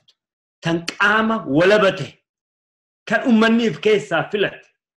barsiiftu. Tan qaama walaba ta'e kan uummanniif keessaa filate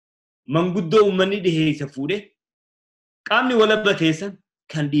manguddoo uummanni dhiheessa fuudhee qaamni walaba ta'e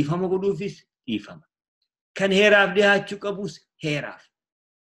kan dhiifama godhuufis dhiifama. Kan heeraaf dhiyaachuu qabus heeraaf.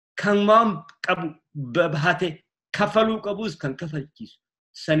 Kan waan qabu bahate kafaluu qabus kan kafalchiisu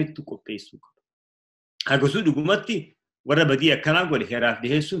sanitti qopheessuu qabu. Akkasuma dhugumatti warra badii akkanaa godhe heeraaf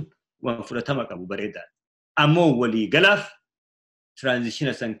dhiheessuun waan fudhatama qabu bareedaadha. Ammoo walii galaaf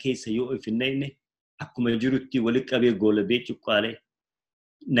tiraanzishina san keessa yoo ifinne akkuma jirutti walitti qabee goolabee cuqqaalee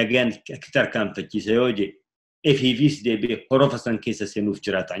nagaan akka tarkaanfachiisa yoo jedhe efiifis deebi'ee horofa san keessa seenuuf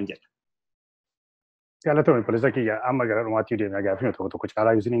jiraataan jedha. Galatoomii poolisa kiyya amma gara dhumaatti deemee gaafii tokko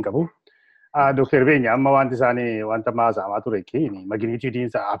caalaa isiniin qabu. Dr. Beenya amma wanti isaanii wanta maasamaa ture keeni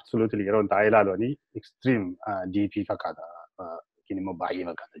magnitudiinsa absolutely yeroo ta'ee ilaalanii extreme DP fakkaata. Yookiin immoo baay'ee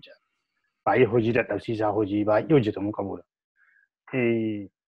fakkaata jira. Baay'ee hojii dadhabsiisaa hojii baay'ee hojjetamuu qabudha.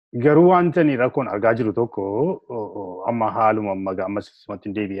 Garuu wanta ni rakkoon argaa jiru tokko amma haaluma amma simatti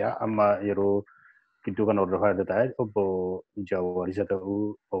hin deebi'a. Amma yeroo gidduu kan hordofaa irra taa'e obbo Jawaarisa ta'uu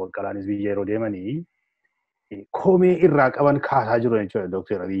obbo Qalaanis biyya yeroo deemanii komee irraa qaban kaasaa jiru jechuudha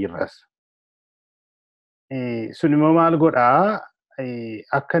Dr. Abiy irraas. Sun immoo maal godhaa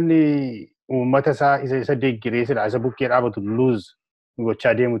akka inni uummata isaa isa deeggiree isa bukkee dhaabatu luuz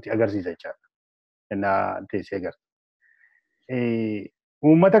gochaa deemutti agarsiisa jechaadha. Innaa teessee agarra.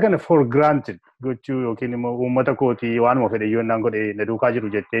 Uummata kana for granted gochuu yookiin immoo uummata kootii waanuma fedhe naan godhe na duukaa jiru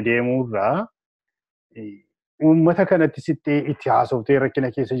jettee deemuurraa uummata kanatti sittee itti haasoftee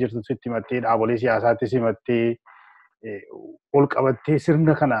rakkina keessa jirtu sitti himattee dhaabolee siyaasaatti simattee ol qabattee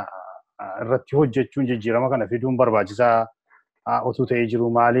sirna kana irratti hojjechuun jijjiirama kana fiduun barbaachisaa otuu ta'ee jiru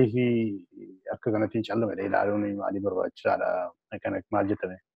maaliif akka kanatti hin callamedha ilaaluun maaliif barbaachisaadha kana maal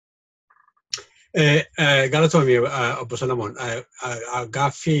jettame? Galatoomii obbo Salamoon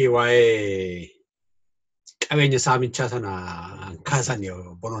gaaffii waa'ee qabeenya saamichaa sana kaasan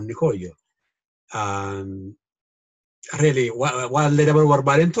bonoonni kooyyo really waan illee dabaluu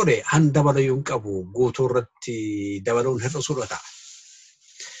barbaadeen ture han dabaluu hin qabu guutuu irratti dabaluun hir'isuudha ta'a.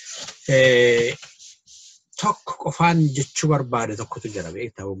 Tokko qofaan jechuu barbaade tokkotu jira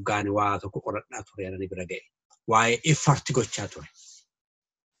beektaa waggaan waa tokko qoradhaa ture anani bira ga'e waa'ee effarti gochaa ture.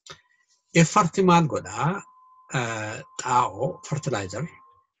 Effarti maal godhaa xaa'oo fertilizer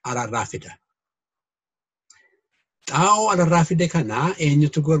alarraa fida. Xaa'oo alarraa fide kana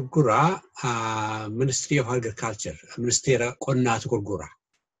eenyutu gurguraa Ministry of Agriculture ministeera qonnaatu gurgura.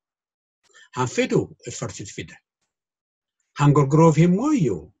 Han fidu effartitu fida. Han gurguruuf immoo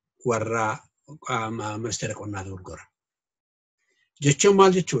iyyuu warra ministeera qonnaatu gurgura. Jechuun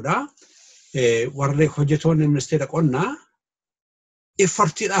maal jechuudha warri hojjetoonni ministeera qonnaa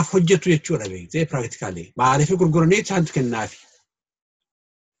effartiidhaaf hojjetu jechuudha beektee practically maaliif gurguranii isaantu kennaafi.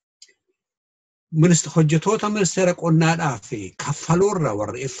 Hojjetoota ministeera qonnaadhaaf kaffaluurra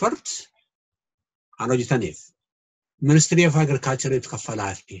warri effort han hojjetaniif Ministry of Agriculture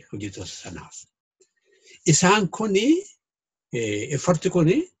kaffalaafi hojjetoota sanaaf. Isaan kuni efforti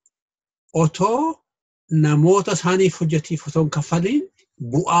kuni otoo namoota isaaniif hojjetiif otoo hin kaffaliin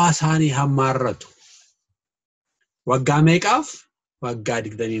bu'aa isaanii hammaarratu. Waggaa meeqaaf? Waggaa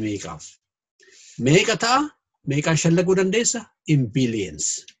 20 meeqaaf? Meeqa ta'a? Meeqaan shallaguu dandeessa? In billions.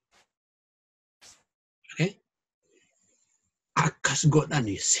 Akkas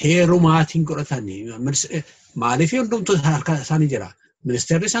godhanii seerumaatiin godhatanii maaliif hundumtuu harka isaanii jira?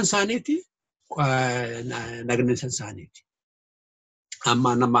 Ministeerri san isaaniiti, nagni san isaaniiti.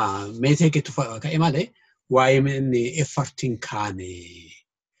 Amma nama meeteekitu ka'e malee waa'ee inni effartiin kaane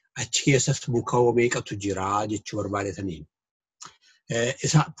achi keessatti bukaa'oo meeqatu jira jechuu barbaadetanii.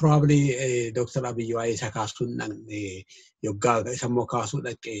 Isa probably Dr. Abiy waa'ee isa kaasuun yoggaa isa immoo kaasuu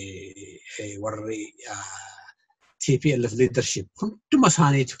dhaqee warri TPLF leadership hunduma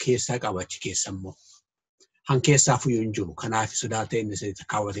isaaniitu keessaa qaba achi keessa immoo. Han keessaa fuyyuu hin jiru kanaaf sodaatee inni isa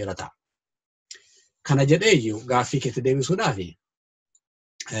kaawwateera ta'a. Kana jedhee iyyuu gaaffii keetti deebisuudhaafi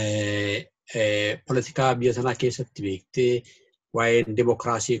politikaa biyya sanaa keessatti beektee waa'een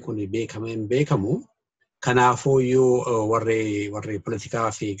dimokiraasii kun beekamee hin beekamu. Kanaafuu iyyuu warri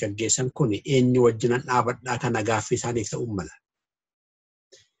politikaa fi gaggeessan kun eenyu wajjinan dhaabadhaa kana gaaffii isaaniif ta'uu mala.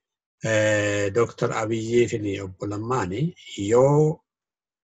 Dr. Abiyyii fi obbo Lammaani yoo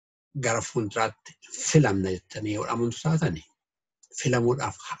gara fuulduraatti filamna jettanii yoo amantu taatanii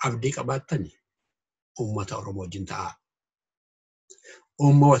filamuudhaaf abdii qabaattanii uummata Oromoo wajjin ta'a.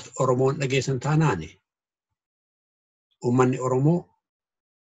 Uummata Oromoon dhageessan taanaani uummanni Oromoo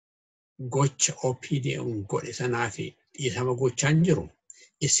gocha OPD'n godhe sanaa fi dhiisama gochaan jiru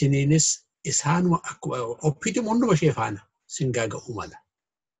isiniinis isaanuma akkuma OPD'n hunduma ishee faana singaaga'uu mala.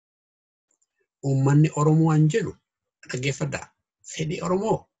 Uummanni Oromoo waan jedhu dhaggeeffadhaa. Fedhii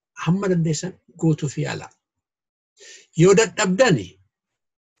Oromoo hamma dandeessan guutuuf yaala. Yoo dadhabdani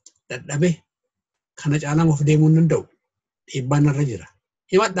dadhabe kana caalaa of deemuu hin danda'u. Dhiibbaan irra jira.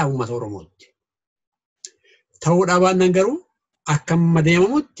 Himadhaa uummata Oromootti. Ta'uu dhabaannan garuu akka amma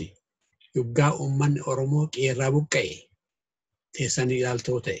deemamutti yoggaa uummanni Oromoo qeerraa buqqa'e teessanii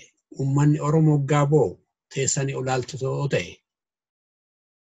ilaaltoo ta'e. Uummanni Oromoo yoggaa boo'u teessanii ilaaltoo ta'e.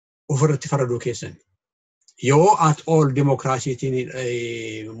 Ofirratti faraduu keessan. Yoo at all dimokiraasiitiin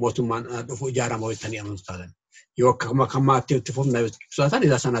mootummaan dhufu ijaarama hojjetanii amantu taatan. Yoo akkuma kammaatti itti fufna ibsatan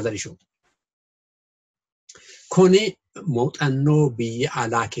isa sana agarsiisu. Kuni muuxannoo biyya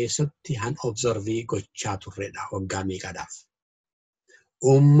alaa keessatti han observii gochaa turredha waggaa meeqadhaaf.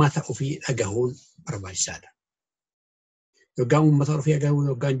 Uummata ofii dhagahuun barbaachisaadha. Yoggaan uummata ofii dhagahuun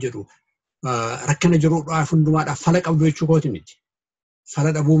yoggaan jedhu rakkina jiruudhaaf hundumaadhaaf fala qabdu jechuu kooti miti.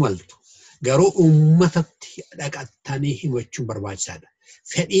 Fala dhabuu maltu. Garuu uummatatti dhaqattanii himachuun barbaachisaadha.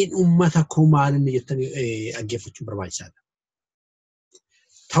 Fedhiin uummata koo maalinni jettanii dhaggeeffachuun barbaachisaadha.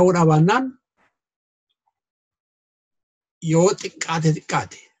 Ta'uu dhabaannaan yoo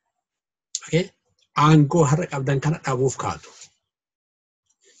xiqqaate aangoo har'a qabdan kana dhabuuf kaatu.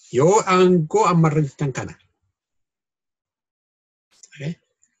 Yoo aangoo ammarra jirtan kana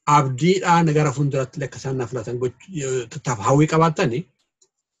abdiidhaan gara fuulduratti akka isaan na filatan tattaaf hawwii qabaattanii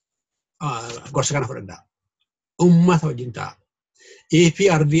gorsa kana fudhadhaa. Uummata wajjin ta'a.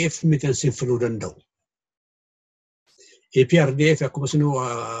 EPRDF miti sin filuu danda'u. EPRDF akkuma isin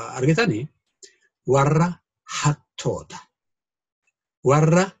argitanii warra hattoota.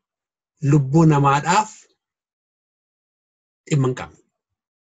 Warra lubbuu namaadhaaf dhimma hin qabne.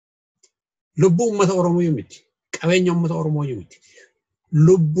 Lubbuu uummata Oromoo miti. Qabeenya uummata Oromoo miti.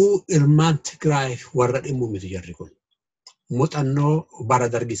 Lubbuu ilmaan Tigraayiif warra dhimmu miti jarri kun. Muuxannoo bara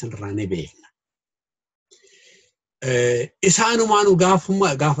dargii sanarraa ni beekna. Isaanumaanuu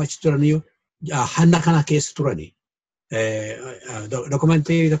gaafa achi turanii hanna kana keessa turanii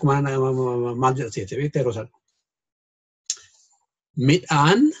Dokumentii tokkummaan maal jedhateeti beekte yeroo sana.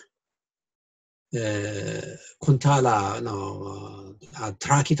 Midhaan kuntaala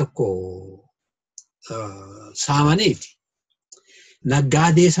tiraakii tokko saamaniiti.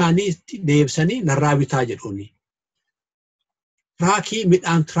 Naggaadee isaaniitti deebisanii narraa bitaa jedhuuni.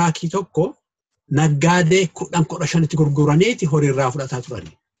 Midhaan tiraakii tokko naggaadee 10-15 gurguraniiti horiirraa fudhataa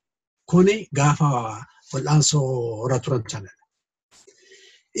turani. Kuni gaafa wal'aansoo warra turan sana.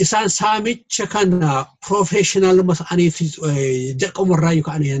 Isaan saamicha kana professionaluma isaaniif jalqabumarraa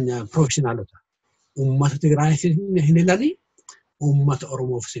yookaan professionalota. Uummata Tigraayiif hin ilaalani, uummata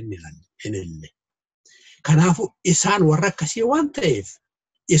Oromoof hin ilaalle. Kanaafuu isaan warra akkasii waan ta'eef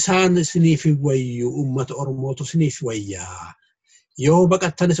isaan isiniif wayyu uummata Oromootu isiniif wayyaa. Yoo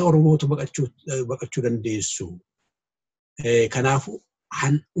baqattanis Oromootu baqachuu dandeessu. Kanaafuu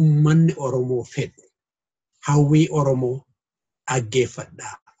uummanni Oromoo fedhu hawwii Oromoo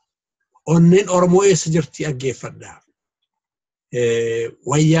dhaggeeffadhaa. Onneen Oromoo eessa jirti dhaggeeffadhaa.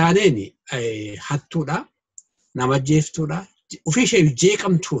 Wayyaaneen hattuudha, nama jeeftuudha, ofii ishee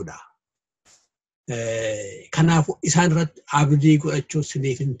jeeqamtuudha. Kanaafuu isaan irratti abdii godhachuu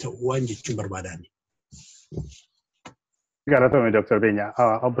isiniif hin ta'u waan jechuun barbaadani. Galatoomi Dr. Beenya.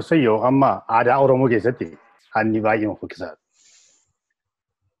 Obbo Sayyoo amma aadaa Oromoo keessatti hanni baay'ee fokkisaadha.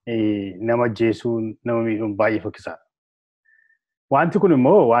 Nama jeesuun nama miidhuun baay'ee fokkisaadha. Wanti kun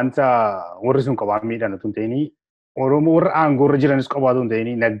immoo wanta warri sun qophaan miidhan otoo hin ta'inii Oromoo warra aangoo irra jiranis qophaa otoo hin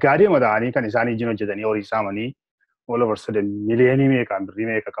ta'inii naggaadee mata'anii kan isaan ijjiin hojjetanii horii saamanii all over sudden miliyoonii meeqaan birrii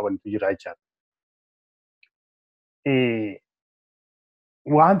meeqa qabantu jira jechaadha.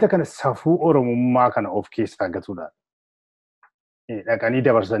 Wanta kana safuu Oromummaa kana of keessaa gatuudha. Dhaqanii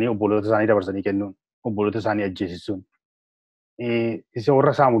dabarsanii obboloota isaanii dabarsanii kennuun, obboloota isaanii ajjeesisuun. Isa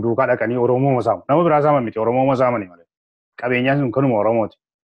warra saamu duukaa dhaqanii Oromooma saamu. Nama biraa saaman miti Oromooma saamanii malee. Qabeenyaan sun kanuma Oromooti.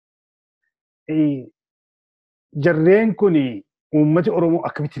 Jarreen kun uummati Oromoo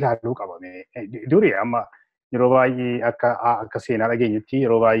akkamitti ilaaluu qabame. Durii amma yeroo baay'ee akka seenaa dhageenyutti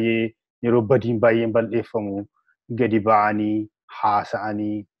yeroo baay'ee yeroo badiin baay'een bal'eeffamu gadi ba'anii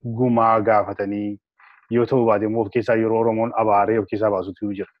haasa'anii gumaa gaafatanii yoo ta'u baate immoo of keessaa yeroo Oromoon abaaree of keessaa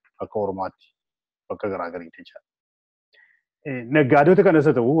baasutu jira akka Oromaatti bakka garaagariitti jechaadha. Naggaadota kanas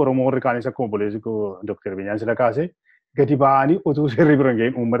haa ta'u Oromoo warri kaanis akkuma obboleessi Dr. Beenyaan sila kaase gadi ba'anii utuu sirrii bira hin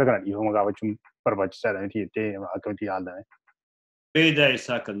gahin uummata kana dhiifama gaafachuun barbaachisaadha miti jettee akkamitti yaadame. Beedaa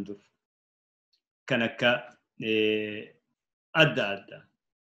isaa kan dur kan akka adda addaa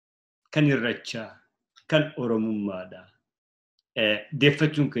kan irrachaa kan Oromummaadha.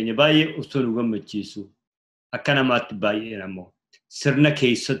 Deeffachuun keenya baay'ee osoo nu gammachiisu akka namaatti baay'ee namoo sirna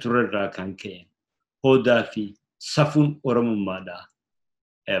keessa turerraa kan ka'e hoodaa fi safuun Oromummaadha.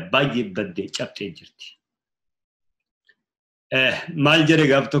 Baay'ee baddee cabtee jirti. Maal jedhe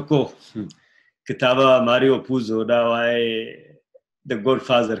gaaf tokko kitaaba Mario Puzoodha waa'ee The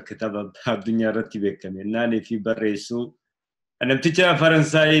Godfather kitaaba addunyaa irratti beekame naanii fi barreessuu namticha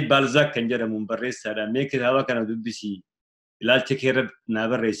Faransaayii Balzac kan jedhamuun barreessaadha. Mee kitaaba kana dubbisii ilaalcha kee irratti naa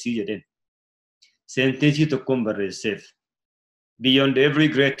barreessii jedheen. Seenteensii tokkoon barreesseef beyond every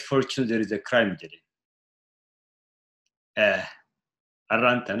great fortune there is a crime jedheen.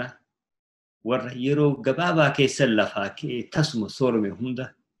 Har'aan tana warra yeroo gabaabaa keessa lafaa kee tasuma soorome hunda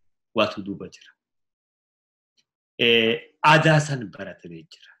waatu duuba jira. Aadaa san baratamee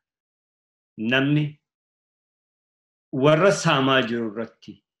jira. Namni warra saamaa jiru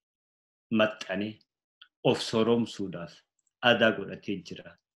irratti maxxanee of sooromsuudhaaf aadaa godhatee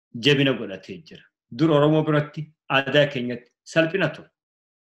jira. Jabina godhatee jira. Dur Oromoo biratti aadaa keenyatti salphina ture.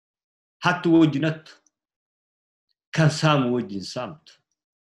 Hattu wajjinattu kan saamu wajjin saamtu.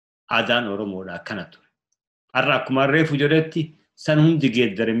 Aadaan Oromoodhaa akkana ture. Har'a akkuma reefu jedhetti san hundi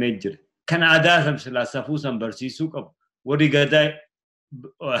geeddaramee jira. Kan aadaa san silaa safuu san barsiisuu qabu. Warri gadaa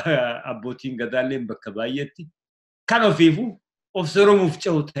abbootiin gadaalleen bakka baay'eetti kan ofiifuu of sooromuuf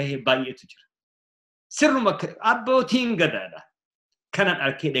cehu ta'ee baay'eetu jira. Sirnuma abbootiin gadaadha. Kanan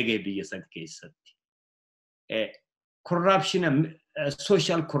arkee dhagee biyya san keessatti. Corruption,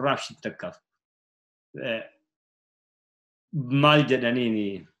 social corruption takkaaf. Maal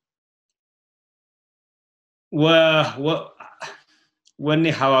jedhaniini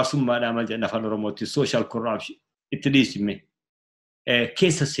wanni hawaasummaadhaa maal jedhan afaan Oromootti social corruption itti dhiisime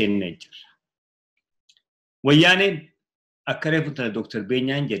keessa seennee jira. Wayyaaneen akka reefu tana Dr.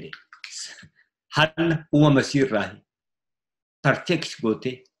 Beenyaan jedhe hanna uumama siirraa perfect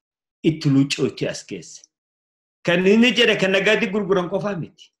gootee itti luuccootti as keessa. Kan inni jedhe kan nagaatti gurguran qofaa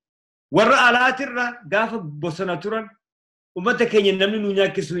miti. Warra alaatirraa gaafa bosona turan uummata keenya namni nu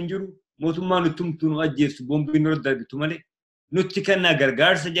nyaachisu hin jiru mootummaan uttumtuun ajjeessu boombiin irra darbitu malee nutti kennaa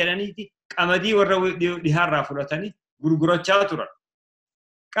gargaarsa jedhaniiti qamadii warra dhihaarraa fudhatanii gurgurachaa turan.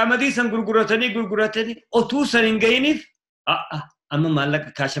 Qamadii san gurguratanii otuu san hin gahiniif amma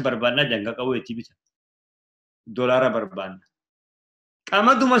maallaqa kaasha barbaannaa janga qabu itti bita. Dolaara barbaanna.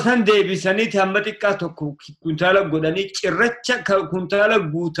 Qamaduma san deebisaniiti hamma xiqqaa tokko kuntaala godhanii cirracha kuntaala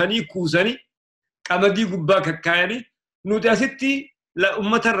guutanii kuusanii qamadii gubbaa kakkaayanii nuti asitti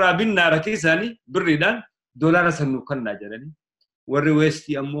uummatarraa binnaa rakkii isaanii birriidhaan dolaara san nuuf kennaa jedhanii warri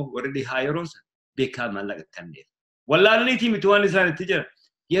weestii ammoo warri dhihaa yeroo san beekaa maallaqa kanneef. Wallaalaniitii miti waan isaan itti jiran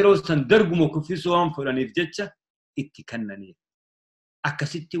yeroo san darguma kuffisoo waan fudhaniif jecha itti kennaniif.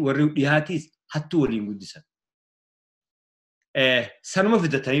 Akkasitti warri dhihaatiis hattuu waliin guddisan. Sanuma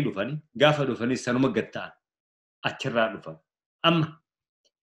fidatanii dhufanii gaafa dhufanii sanuma gatta'an achirraa dhufan. Amma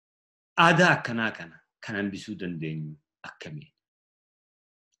aadaa akkanaa kana kan hambisuu dandeenyu akkamiin?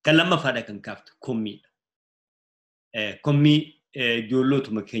 Kan lammaffaadha kan kaaftu kommiidha. Kommii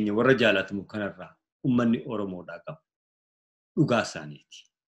ijoollootuma keenya warra jaalatamu kanarraa uummanni Oromoodhaa qabu. Dhugaa isaaniiti.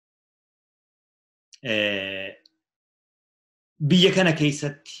 Biyya kana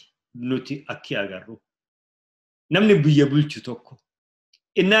keessatti nuti akki agarru namni biyya bulchu tokko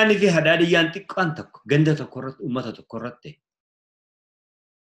innaanii fi hadhaadhiyyaan xiqqaan tokko ganda tokko irratti uummata tokko irratti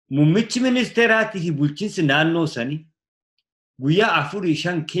muummichi ministeeraatii fi bulchiinsi naannoo sanii guyyaa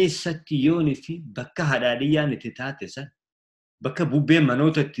 4-5 keessatti yoonii fi bakka hadhaadhiyyaan itti taate san bakka bubbeen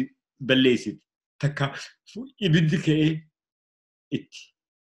manoota itti balleessiti takka ibiddi ka'ee itti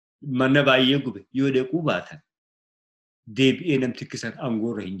mana baay'ee gube yoo deequu baatan deebi'ee namti kisan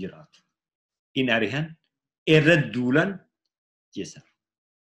aangoorra hin jiraatu. In arihan irra duulan jessa.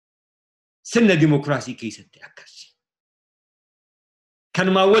 Sirna dimokiraasii keessatti akkasi.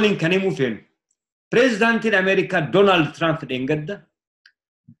 Kanumaa waliin kan himuu feenu pireezidaantiin Ameerikaa Doonaald Tiraamp dheengadda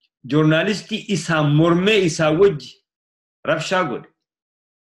joornaalistii isaa mormee isaa wajji rabshaa godhe.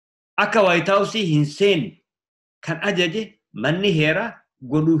 Akka Waayit Haawusii hin seenne kan ajaje manni heeraa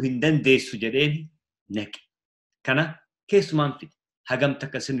godhuu hin dandeessu jedheeni naqe. Kana keessumaan fide hagam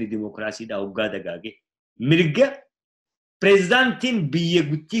takka sirni dimokiraasiidhaa hoggaa dagaage mirga pireezidaantiin biyya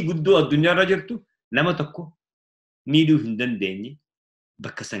guddoo addunyaarra jirtu nama tokko miidhuu hin dandeenye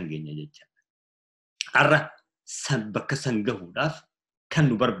bakka san geenya jechaadha. Har'a san bakka san gahuudhaaf kan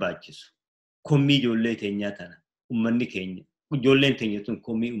nu barbaachisu kommii ijoollee teenyaa tana uummanni keenya ijoolleen teenya tun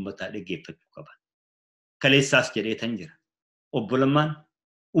kommii uummataa dhaggeeffachuu qaban. Kaleessaas jedhee tan jira. Obbo Lammaan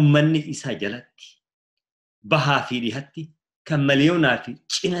uummanni isaa jalatti bahaa fi dhihatti kan miliyoonaa fi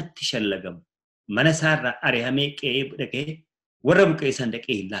cinatti shallagamu mana isaarraa ari'amee qe'ee dhaqee warra buqqeessan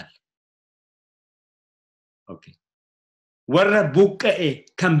dhaqee hin laalle. Warra buqqa'ee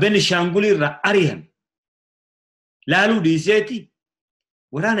kan Benishaangulirraa ari'ame laaluu dhiiseeti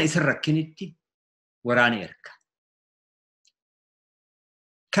waraana isa rakkinitti waraana erga.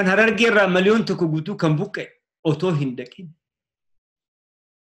 Kan Harargeerraa miliyoon tokko guutuu kan buqqa'e otoo hin dhaqin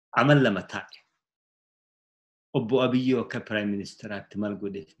amal lama taa'e. Obbo Abiyyoo akka Prime Ministeraatti maal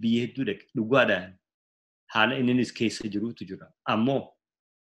godheef biyya hedduu dhaqe dhugaadhaan haala innis keessa jirutu jira. Ammoo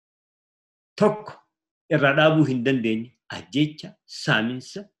tokko irraa dhaabuu hin dandeenye ajjecha,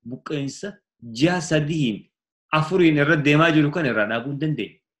 saaminsa, buqqeensa, ji'a 3-4 irra deemaa jiru kan irraa dhaabuu hin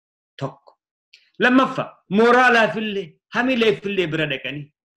dandeenye. Tokko. Lammaffaa mooraalaafillee hamileefillee bira dhaqanii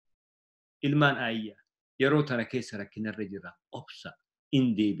ilmaan aayyaa yeroo tana keessa rakkinarra jira obsa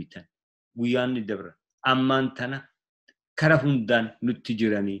in deebitan guyyaan ni dabra. Ammaan tana kara hundaan nutti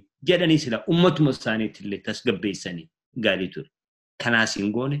jiranii jedhanii sila ummatuma isaaniitillee tasgabbeessanii gaarii ture. Kanaas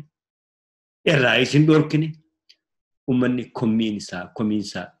hin goone irraa isin dhorkine ummanni komiin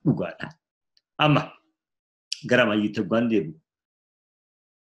isaa dhugaadha. Amma gara mayyita gwaan deebu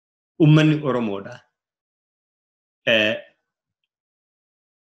ummanni Oromoodha.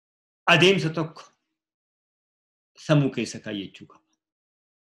 Adeemsa tokko sammuu keessa kaayyachuu qaba.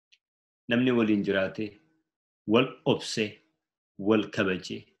 Namni waliin jiraatee wal obsee wal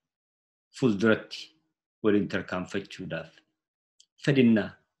kabajee fuulduratti waliin tarkaanfachuudhaaf fedhinnaa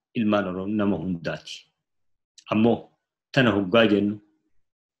ilmaan Oromoo nama hundaati. Ammoo tana hoggaa jennu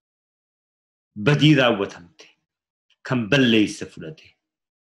badii raawwatamte kan balleessa fudhate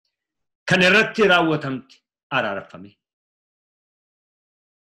kan irratti raawwatamte araarfame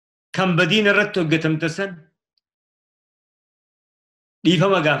kan badiin irratti hojjetamte san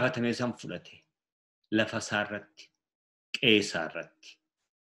dhiifama gaafatame san fudhate lafa isaarratti qe'ee isaarratti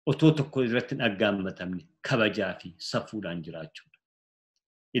otoo tokko irratti hin aggaammatamne kabajaa fi safuudhaan jiraachuudha.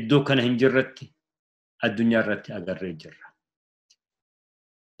 Iddoo kana hin jirretti addunyaa irratti agarree jirra.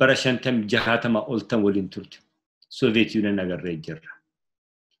 Bara 50-60 ol tan waliin turte Soviet Union agarree jirra.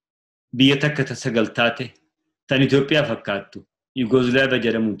 biyya takka ta sagaltaate tan Itoophiyaa fakkaattu Yugoslaavia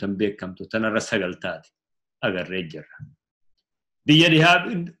jedhamuun tan beekamtu tanarra sagaltaate agarree jirra.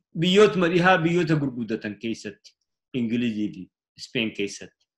 Biyyootuma dhihaa biyyoota gurguddatan keessatti Ingilizii fi Speen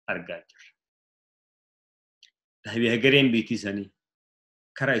keessatti argaa jirra. Hagareen biitii sanii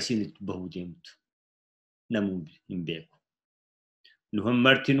karaa isiin itti bahuu deemtu namuu hin beeku. Nu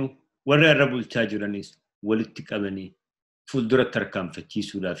hammartinu warra irra bulchaa jiranis walitti qabanii fuuldura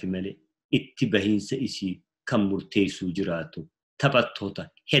tarkaanfachiisuudhaaf malee itti bahiinsa isii kan murteessuu jiraatu taphattoota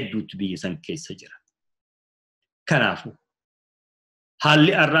hedduutu biyya san keessa jira. Kanaafuu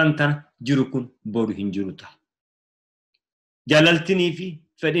haalli arraan tana jiru kun boru hin jiru ta'a. Jaalaltinii fi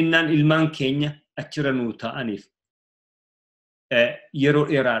fedhinnaan ilmaan keenya achirra nuu ta'aniif yeroo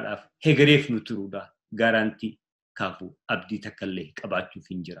dheeraadhaaf hegereef nu turuudhaaf gaarantii kaafuu abdii takkallee qabaachuuf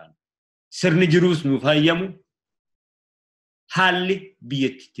hin jiraannu. Sirni jiruus nu fayyamu haalli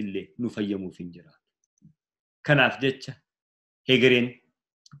biyyattiillee nu fayyamuuf hin jiraatu. Kanaaf jecha hegereen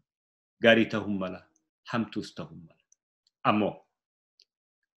gaarii ta'uu mala hamtuus ta'uu mala. Ammoo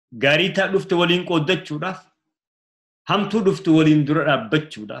gaarii ta'aa dhufte waliin qooddachuudhaaf hamtuu dhufte waliin dura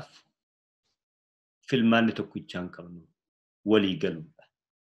dhaabbachuudhaaf filmaanni tokkichaan qabnu walii galuudha.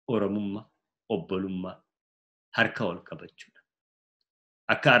 Oromummaa, obbolummaa harka wal qabachuudha.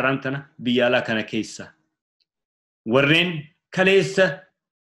 Akka arraan tana biyya alaa kana keessa warreen kaleessa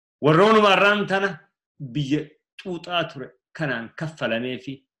warroonuma arraan tana biyya xuuxaa ture kanaan kaffalamee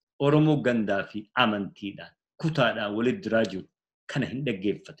fi Oromoo gandaa fi amantiidhaan kutaadhaan walitti diraa jiru kana hin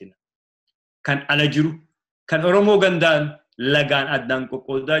dhaggeeffatina. Kan ala jiru kan Oromoo gandaan lagaan addaan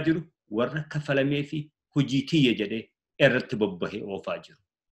qoqqoodaa jiru warra kaffalamee fi hojii tiyya jedhee irratti bobbahee oofaa jiru.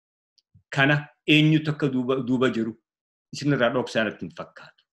 Kana eenyutu akka duuba jiru isinirraa dhoksaanatti hin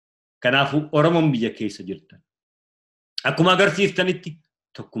fakkaatu. Kanaafuu Oromoon biyya keessa jirtan. Akkuma agarsiiftanitti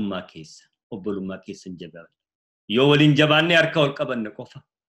tokkummaa keessa, obbolummaa keessa hin jabaatu. Yoo waliin jabaannee harka wal qabanne qofa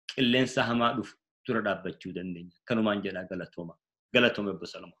qilleensa hamaa dhufu dura dhaabbachuu dandeenya. Kanumaan jedhaa galatooma. Galatooma obbo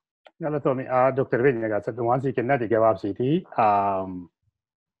Salamoo. Galatoomi. Dr. Beenya Gaasatti waan sii kennaati gabaabsiiti.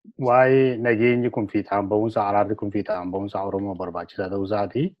 Waa'ee nageenyi kun fiixaan ba'umsa, araarri kun fiixaan ba'umsa Oromoo barbaachisaa ta'uu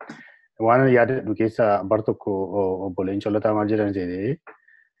isaati. Waan yaadadhu keessa bar tokko obboleen Cholotaa maal jedhan jedhee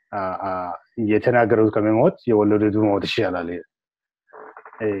የተናገሩት ከመሞት የወለዱት ሞት ይሻላል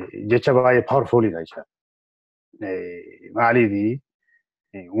jecha baay'ee powerfulidha jecha maaliifi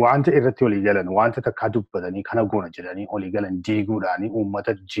wanta irratti walii galan wanta takka dubbatanii kana goona jedhanii walii galan diiguudhaani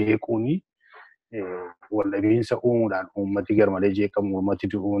uummata jeequuni waldhabiinsa uumuudhaan uummati garmalee jeeqamu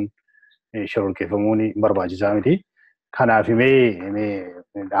uummati du'uun shororkeeffamuun barbaachisaa miti. Kanaaf mee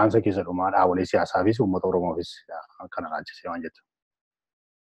dhaamsa keessa dhumaa dhaabolee siyaasaafis uummata Oromoofis kana raajisee waan jettu.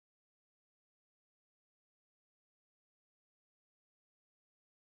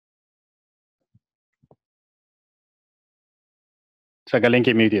 Sagaleen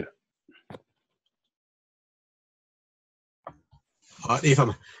kee miidhira.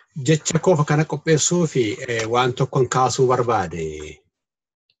 Dhiifama. Jecha koofa kana qopheessuu fi waan tokkoon kaasuu barbaade.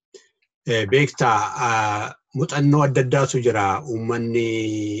 Beektaa muuxannoo adda addaatu jira. Uummanni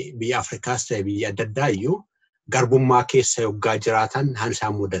biyya Afrikaas ta'e biyya adda addaa iyyuu garbummaa keessa yoggaa jiraatan haan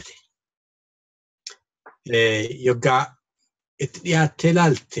isaan mudate. Yoggaa itti dhiyaattee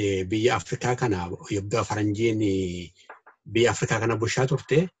ilaalte biyya Afrikaa kana yoggaa faranjiin biyya Afrikaa kana bushaa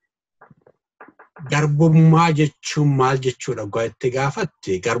turte garbummaa jechuun maal jechuudha yoggaa itti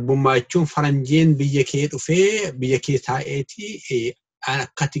gaafatte garbummaa jechuun faranjiin biyya kee dhufee biyya kee taa'eeti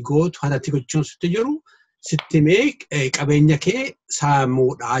akkati gootu hanatti gochuun sitti jiru sitti mee qabeenya kee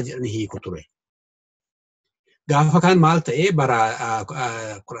saamuudhaa jedhanii hiiku ture. Gaafa kan maal ta'ee bara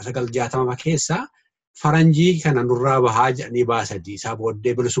 1960 keessa faranjii kana nurraa bahaa jedhanii baasanii isaa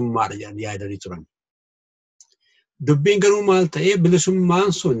booddee bilisummaadha jedhanii yaadanii turan. Dubbiin garuu maal ta'ee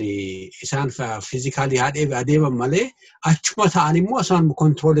bilisummaan sun isaan fiizikaalii haadhee adeeman malee achuma ta'an immoo isaan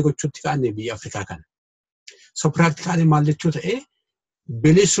kontiroolii gochuutti ka'anii biyya Afrikaa kana. So piraaktikaalii maal jechuu ta'ee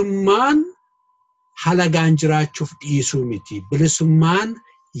bilisummaan halagaan jiraachuuf dhiisuu miti. Bilisummaan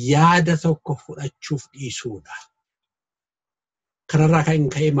yaada tokko fudhachuuf dhiisuudha. Kanarraa kan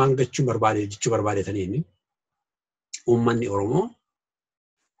ka'ee maal jechuu barbaadetaniini uummanni Oromoo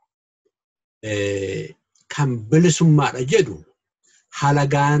kan bilisummaadha jedhu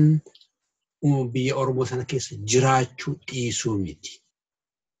halagaan biyya Oromoo sana keessa jiraachuu dhiisuu miti.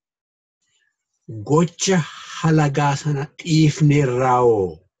 Gocha halagaa sana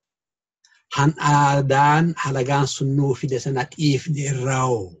dhiifneerraawoo han aadaan halagaan sun nuu fide sana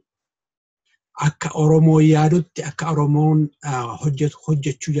dhiifneerraawoo akka Oromoo yaadutti akka Oromoon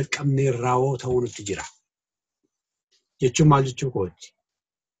hojjechuu jalqabneerraawoo ta'uu nutti jira. Jechuun maal jechuu kooti?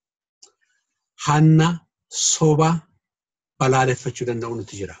 hanna soba balaaleffachuu danda'u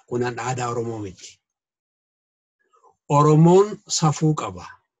nuti jira. Kun aadaa Oromoo miti. Oromoon safuu qaba.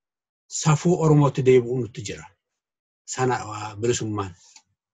 Safuu Oromootti deebi'u nuti jira. Sana bilisummaan.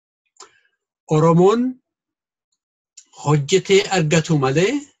 Oromoon hojjetee argatu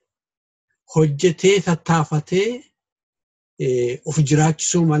malee hojjetee tattaafatee of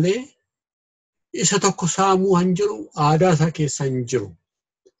jiraachisuu malee isa tokko saamuu han jiru aadaa isaa keessa hin jiru.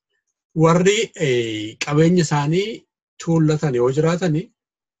 Warri qabeenya isaanii tuullatan yoo jiraatan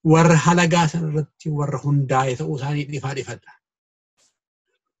warra halagaa sanarratti warra hundaa'e ta'uu isaanii dhifadha.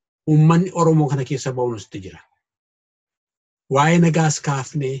 Uummanni Oromoo kana keessa ba'uunis jira. Waa'ee nagaas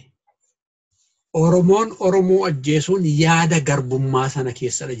kaafnee Oromoon Oromoo ajjeesuun yaada garbummaa sana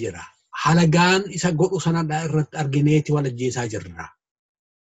keessa jira. Halagaan isa godhu sana irratti argineeti wal ajjeesaa jirra.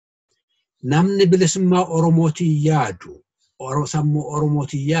 Namni bilisummaa Oromootiin yaadu, sammuu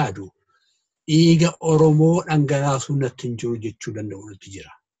Oromootiin yaadu, dhiiga Oromoo dhangalaasuu natti hin jiru jechuu danda'u nuti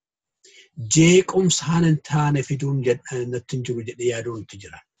jira. Jeequmsaan hin taane fiduun natti hin jiru jedhee yaaduu nuti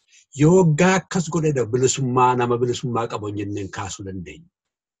jira. Yoo waggaa akkas godhe bilisummaa nama bilisummaa qabu jenneen kaasuu dandeenya.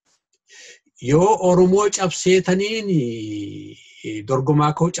 Yoo Oromoo cabseetaniin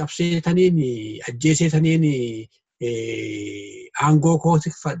dorgomaa koo cabseetaniin ajjeeseetaniin aangoo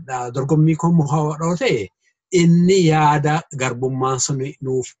kootifadha dorgommii koo mo'aa ta'e inni yaada garbummaan sun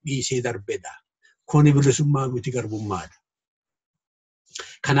nuuf dhiisee darbedha. Kuni bilisummaa miti garbummaadha.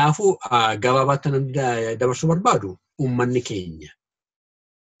 Kanaafuu gabaabaatti namni dabarsuu barbaadu uummanni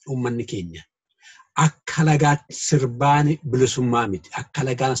keenya akka lagaatti sirbaan bilisummaa miti. Akka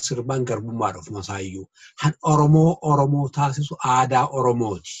lagaan sirbaan garbummaadha ofuma isaayyuu. Han Oromoo taasisu aadaa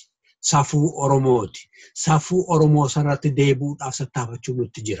Oromooti. Safuu Oromooti. Safuu Oromoo sanarratti deebi'uudhaaf tattaafachuu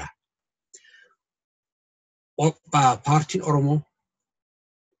nutti jira. Paartiin Oromoo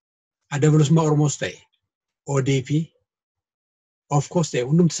adda bilisummaa Oromoos ta'e ODP of course ta'e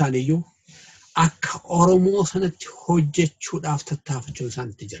hundumti isaaniiyyuu akka Oromoo sanatti hojjechuudhaaf tattaafachuun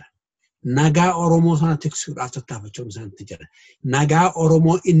isaanitti jira. Nagaa Oromoo sana tiksuudhaaf tattaafachuun isaanitti jira. Nagaa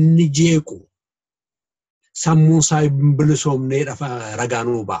Oromoo inni jeequ sammuu isaa bilisoomneedhaaf ragaa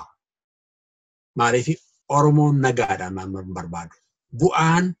nuu ba'a. Maaliif Oromoon nagaadhaan barbaadu.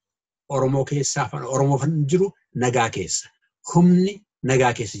 Bu'aan Oromoo keessaa Oromoo kan jiru nagaa keessa. Humni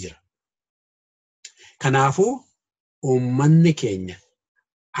nagaa keessa jira. Kanaafuu uummanni keenya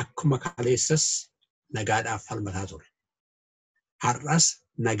akkuma kaleessas nagaadhaaf falmataa ture. Har'as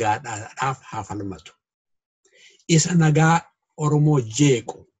nagaadhaaf haa falmatu. Isa nagaa Oromoo jeequ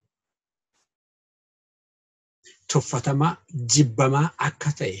tuffatamaa jibbamaa akka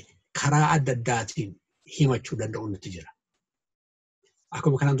ta'e karaa adda addaatiin himachuu danda'u nuti jira.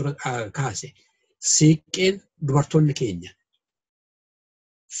 Akkuma kanaan dura kaase siiqqeen dubartoonni keenya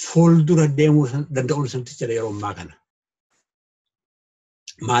fuuldura deemuu danda'u nuti jira yeroo ammaa kana.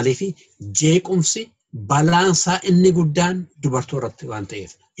 Maaliif jeequmsi balaansaa inni guddaan dubartoo irratti waan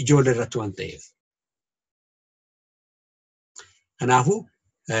ta'eef, ijoollee irratti waan ta'eef. Kanaafuu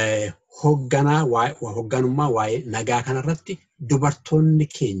hoogganummaa waa'ee nagaa kanarratti dubartoonni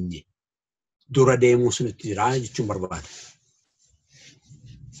keenya dura deemuu sunitti jira jechuun barbaada.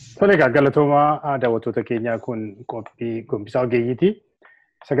 Tole galatoomaa daawwattoota keenyaa kun qophii Gombisaa Ogeeyyiiti.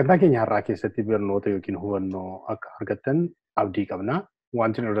 Sagantaa keenya har'aa keessatti barnoota yookiin hubannoo akka argattan abdii qabna.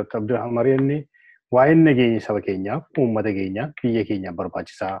 Wanti irratti abdii mari'anne waa'een nageenya saba keenyaaf, uummata keenyaaf, biyya keenyaaf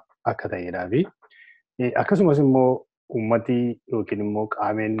barbaachisaa akka ta'edhaa fi akkasumas immoo uummati yookiin immoo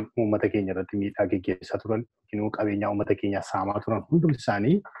qaameen uummata keenya irratti miidhaa gaggeessaa turan yookiin immoo qabeenya uummata keenyaa saamaa turan hundumti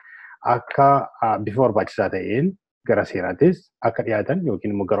isaanii akka bifa barbaachisaa ta'een gara seeraattis akka dhiyaatan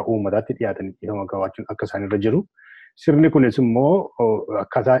yookiin immoo gara uummataatti dhiyaatan dhiifama qabaachuun akka isaan irra jiru. Sirni kunis immoo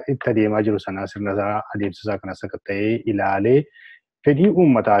akkaataa itti adeemaa jiru sanaa sirna isaa adeemsa isaa kanas akka ta'e ilaalee fedhii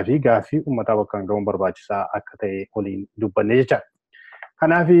uummataa fi gaaffii uummataa bakka ga'uun barbaachisaa akka ta'e waliin dubbanne jechaadha.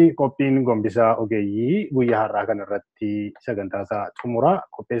 Kanaaf qophiin Gombisaa Ogeeyyii guyyaa har'aa kanarratti sagantaa isaa xumura.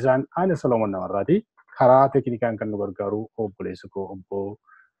 Qopheessaan Aana Solomoon Namarraati. Karaa teeknikaan kan nu gargaaru obboleessi koo obbo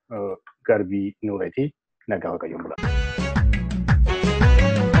Garbii Nuureeti. Nagaa Waaqayyoon bula.